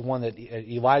 So he's the one that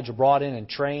Elijah brought in and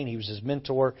trained. He was his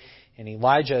mentor. And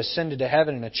Elijah ascended to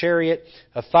heaven in a chariot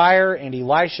of fire, and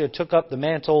Elisha took up the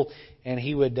mantle, and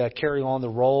he would carry on the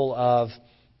role of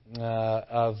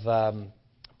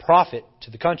prophet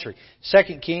to the country.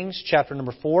 2 Kings chapter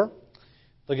number 4.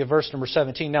 Look at verse number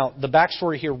 17. Now, the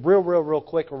backstory here, real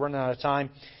quick, we're running out of time,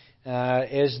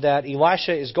 is that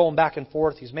Elisha is going back and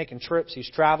forth. He's making trips. He's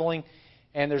traveling.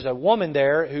 And there's a woman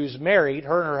there who's married.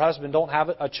 Her and her husband don't have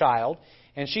a child.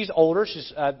 And she's older. She's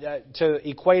to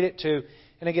equate it to,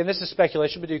 and again, this is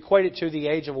speculation, but to equate it to the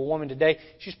age of a woman today,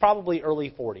 she's probably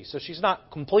early 40s. So she's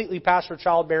not completely past her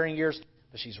childbearing years,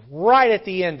 but she's right at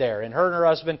the end there. And her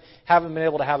husband haven't been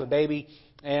able to have a baby.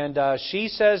 And she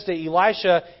says to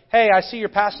Elisha, Hey, I see you're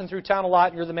passing through town a lot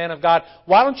and you're the man of God.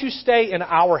 Why don't you stay in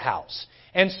our house?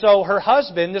 And so her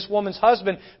husband, this woman's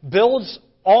husband, builds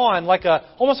on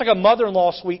almost like a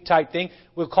mother-in-law suite type thing.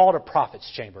 We'll call it a prophet's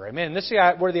chamber. Amen. And this is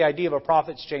where the idea of a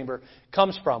prophet's chamber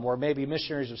comes from, where maybe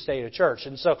missionaries would stay at a church.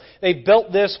 And so they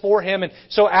built this for him. And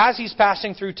so as he's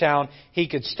passing through town, he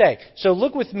could stay. So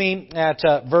look with me at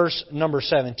verse number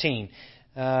 17.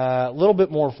 A little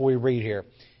bit more before we read here.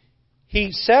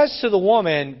 He says to the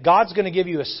woman, God's going to give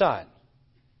you a son.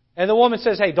 And the woman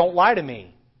says, hey, don't lie to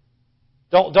me.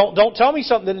 Don't tell me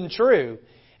something that isn't true.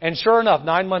 And sure enough,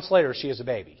 9 months later, she has a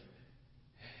baby.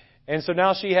 And so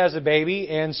now she has a baby,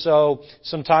 and so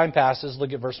some time passes.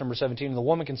 Look at verse number 17. And the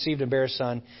woman conceived and bare a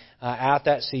son at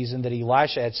that season that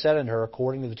Elisha had said unto her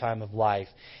according to the time of life.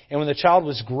 And when the child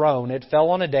was grown, it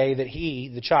fell on a day that he,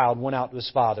 the child, went out to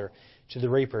his father to the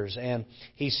reapers. And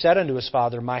he said unto his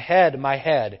father, my head, my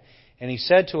head. And he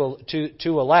said to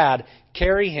a lad,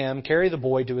 carry the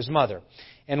boy to his mother.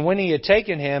 And when he had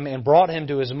taken him and brought him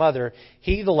to his mother,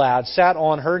 he, the lad, sat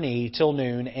on her knee till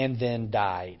noon, and then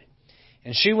died.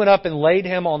 And she went up and laid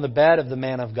him on the bed of the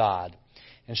man of God,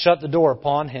 and shut the door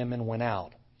upon him, and went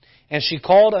out. And she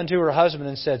called unto her husband,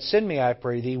 and said, send me, I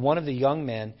pray thee, one of the young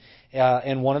men,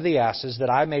 and one of the asses,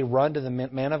 that I may run to the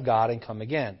man of God, and come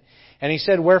again. And he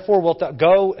said, wherefore wilt thou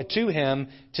go to him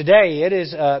today? It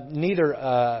is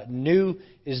neither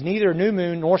new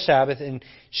moon nor Sabbath. And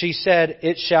she said,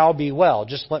 it shall be well.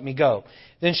 Just let me go.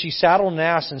 Then she saddled an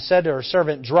ass and said to her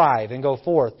servant, drive and go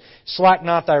forth. Slack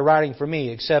not thy riding for me,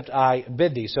 except I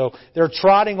bid thee. So they're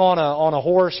trotting on a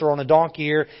horse or on a donkey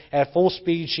here at full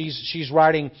speed. She's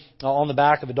riding on the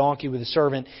back of a donkey with a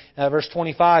servant. Verse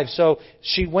 25. So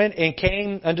she went and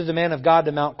came unto the man of God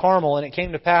to Mount Carmel. And it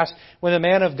came to pass, when the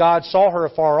man of God saw her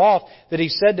afar off, that he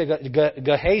said to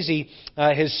Gehazi,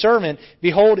 his servant,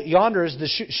 behold, yonder is the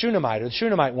Shunammite, or the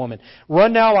Shunammite woman.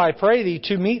 Run now, I pray thee,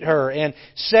 to meet her, and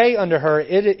say unto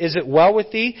her, is it well with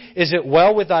thee? Is it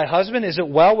well with thy husband? Is it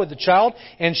well with the child?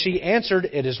 And she answered,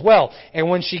 it is well. And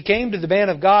when she came to the man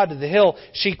of God to the hill,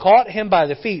 she caught him by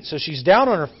the feet. So she's down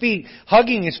on her feet,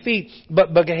 hugging his feet.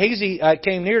 But Gehazi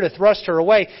came near to thrust her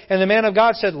away. And the man of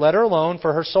God said, let her alone,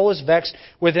 for her soul is vexed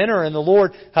within her, and the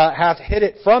Lord hath hid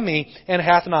it from me, and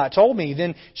hath not told me.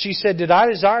 Then she said, did I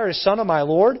desire a son of my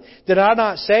Lord? Did I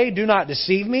not say, do not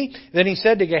deceive me? Then he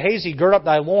said to Gehazi, gird up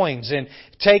thy loins, and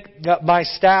take my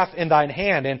staff in thine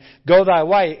hand, and go thy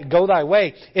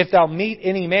way. If thou meet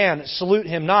any man, salute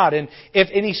him not, and if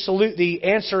any salute thee,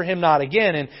 answer him not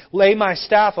again, and lay my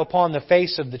staff upon the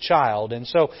face of the child. And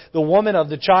so the woman of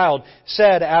the child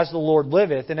said, as the Lord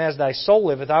liveth, and as thy soul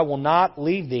liveth, I will not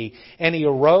leave thee. And he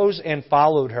arose and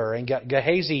followed her. And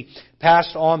Gehazi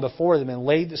passed on before them, and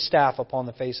laid the staff upon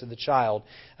the face of the child.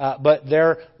 But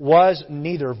there was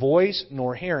neither voice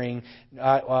nor hearing.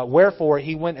 Wherefore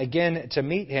he went again to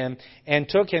meet him, and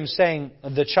took him, saying,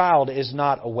 the child is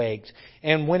not awaked.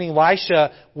 And when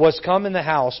Elisha was come in the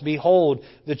house, behold,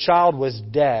 the child was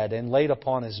dead, and laid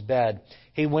upon his bed.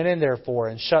 He went in therefore,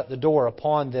 and shut the door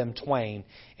upon them twain,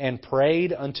 and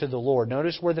prayed unto the Lord.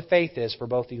 Notice where the faith is for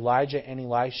both Elijah and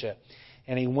Elisha.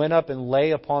 And he went up and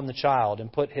lay upon the child,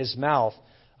 and put his mouth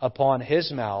upon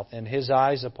his mouth, and his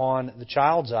eyes upon the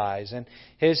child's eyes, and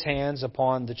his hands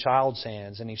upon the child's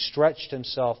hands. And he stretched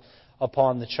himself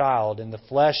upon the child, and the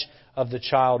flesh of the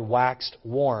child waxed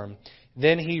warm.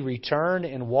 Then he returned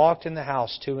and walked in the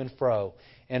house to and fro,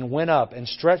 and went up and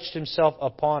stretched himself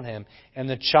upon him. And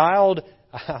the child,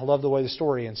 I love the way the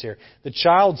story ends here, the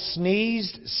child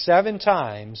sneezed 7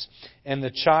 times, and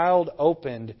the child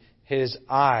opened his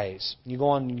eyes. You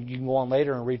can go on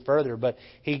later and read further, but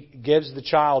he gives the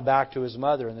child back to his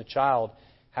mother, and the child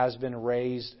has been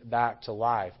raised back to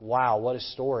life. Wow, what a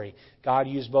story. God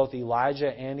used both Elijah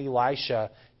and Elisha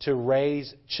to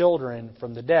raise children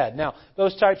from the dead. Now,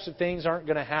 those types of things aren't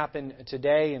going to happen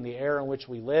today in the era in which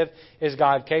we live. Is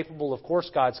God capable? Of course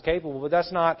God's capable, but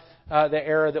that's not the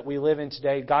era that we live in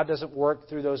today. God doesn't work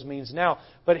through those means now.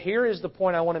 But here is the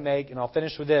point I want to make, and I'll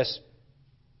finish with this.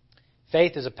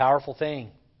 Faith is a powerful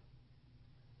thing.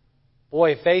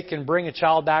 Boy, if faith can bring a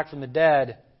child back from the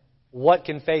dead, what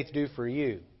can faith do for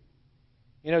you?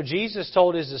 You know, Jesus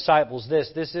told His disciples this.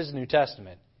 This is New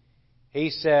Testament. He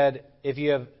said, if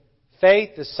you have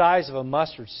faith the size of a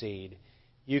mustard seed,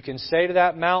 you can say to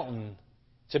that mountain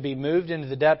to be moved into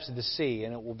the depths of the sea,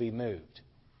 and it will be moved.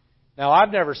 Now,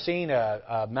 I've never seen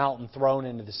a mountain thrown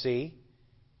into the sea.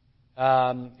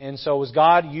 And so was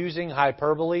God using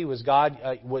hyperbole? Was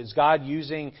God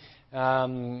using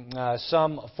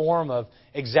some form of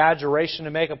exaggeration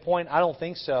to make a point? I don't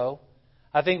think so.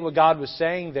 I think what God was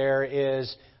saying there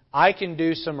is, I can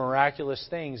do some miraculous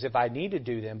things if I need to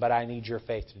do them, but I need your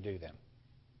faith to do them.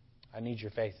 I need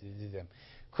your faith to do them.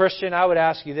 Christian, I would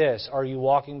ask you this. Are you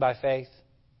walking by faith?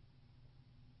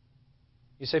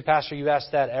 You say, Pastor, you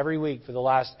asked that every week for the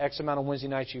last X amount of Wednesday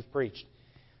nights you've preached.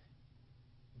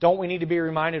 Don't we need to be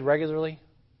reminded regularly?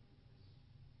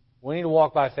 We need to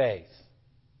walk by faith.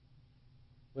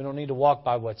 We don't need to walk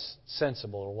by what's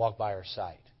sensible or walk by our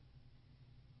sight.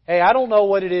 Hey, I don't know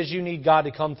what it is you need God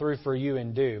to come through for you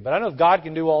and do, but I know if God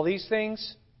can do all these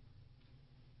things,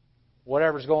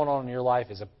 whatever's going on in your life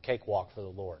is a cakewalk for the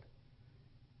Lord.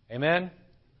 Amen?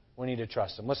 We need to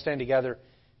trust Him. Let's stand together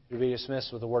to be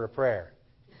dismissed with a word of prayer.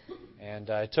 And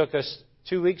it took us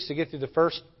 2 weeks to get through the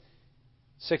first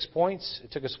 6 points.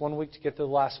 It took us 1 week to get through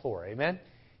the last 4. Amen?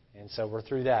 And so we're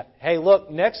through that. Hey,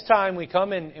 look, next time we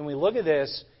come in and we look at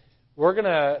this, we're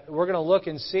gonna look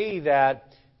and see that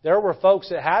there were folks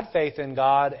that had faith in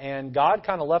God, and God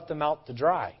kind of left them out to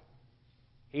dry.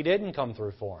 He didn't come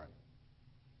through for them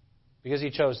because He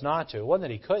chose not to. It wasn't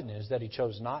that He couldn't; it was that He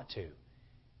chose not to.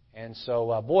 And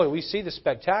so, boy, we see the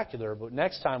spectacular. But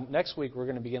next week, we're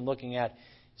going to begin looking at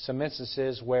some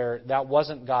instances where that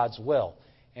wasn't God's will.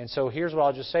 And so, here's what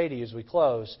I'll just say to you as we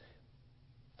close: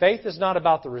 faith is not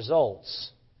about the results.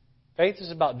 Faith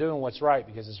is about doing what's right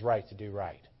because it's right to do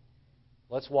right.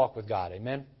 Let's walk with God.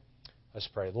 Amen. Let's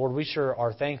pray. Lord, we sure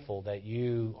are thankful that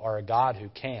You are a God who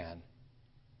can.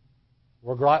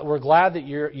 We're glad that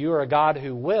you are a God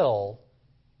who will,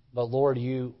 but Lord,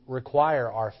 You require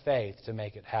our faith to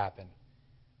make it happen.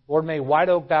 Lord, may White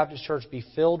Oak Baptist Church be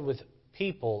filled with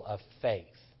people of faith.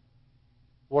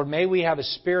 Lord, may we have a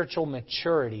spiritual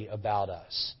maturity about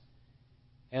us.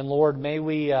 And Lord, may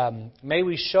we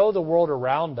show the world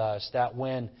around us that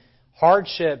when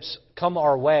hardships come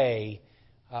our way,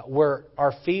 where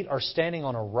our feet are standing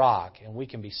on a rock and we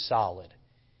can be solid.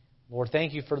 Lord,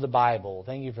 thank You for the Bible.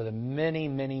 Thank You for the many,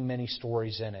 many, many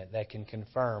stories in it that can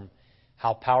confirm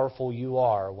how powerful You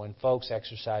are when folks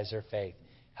exercise their faith.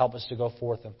 Help us to go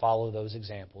forth and follow those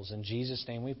examples. In Jesus'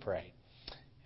 name we pray.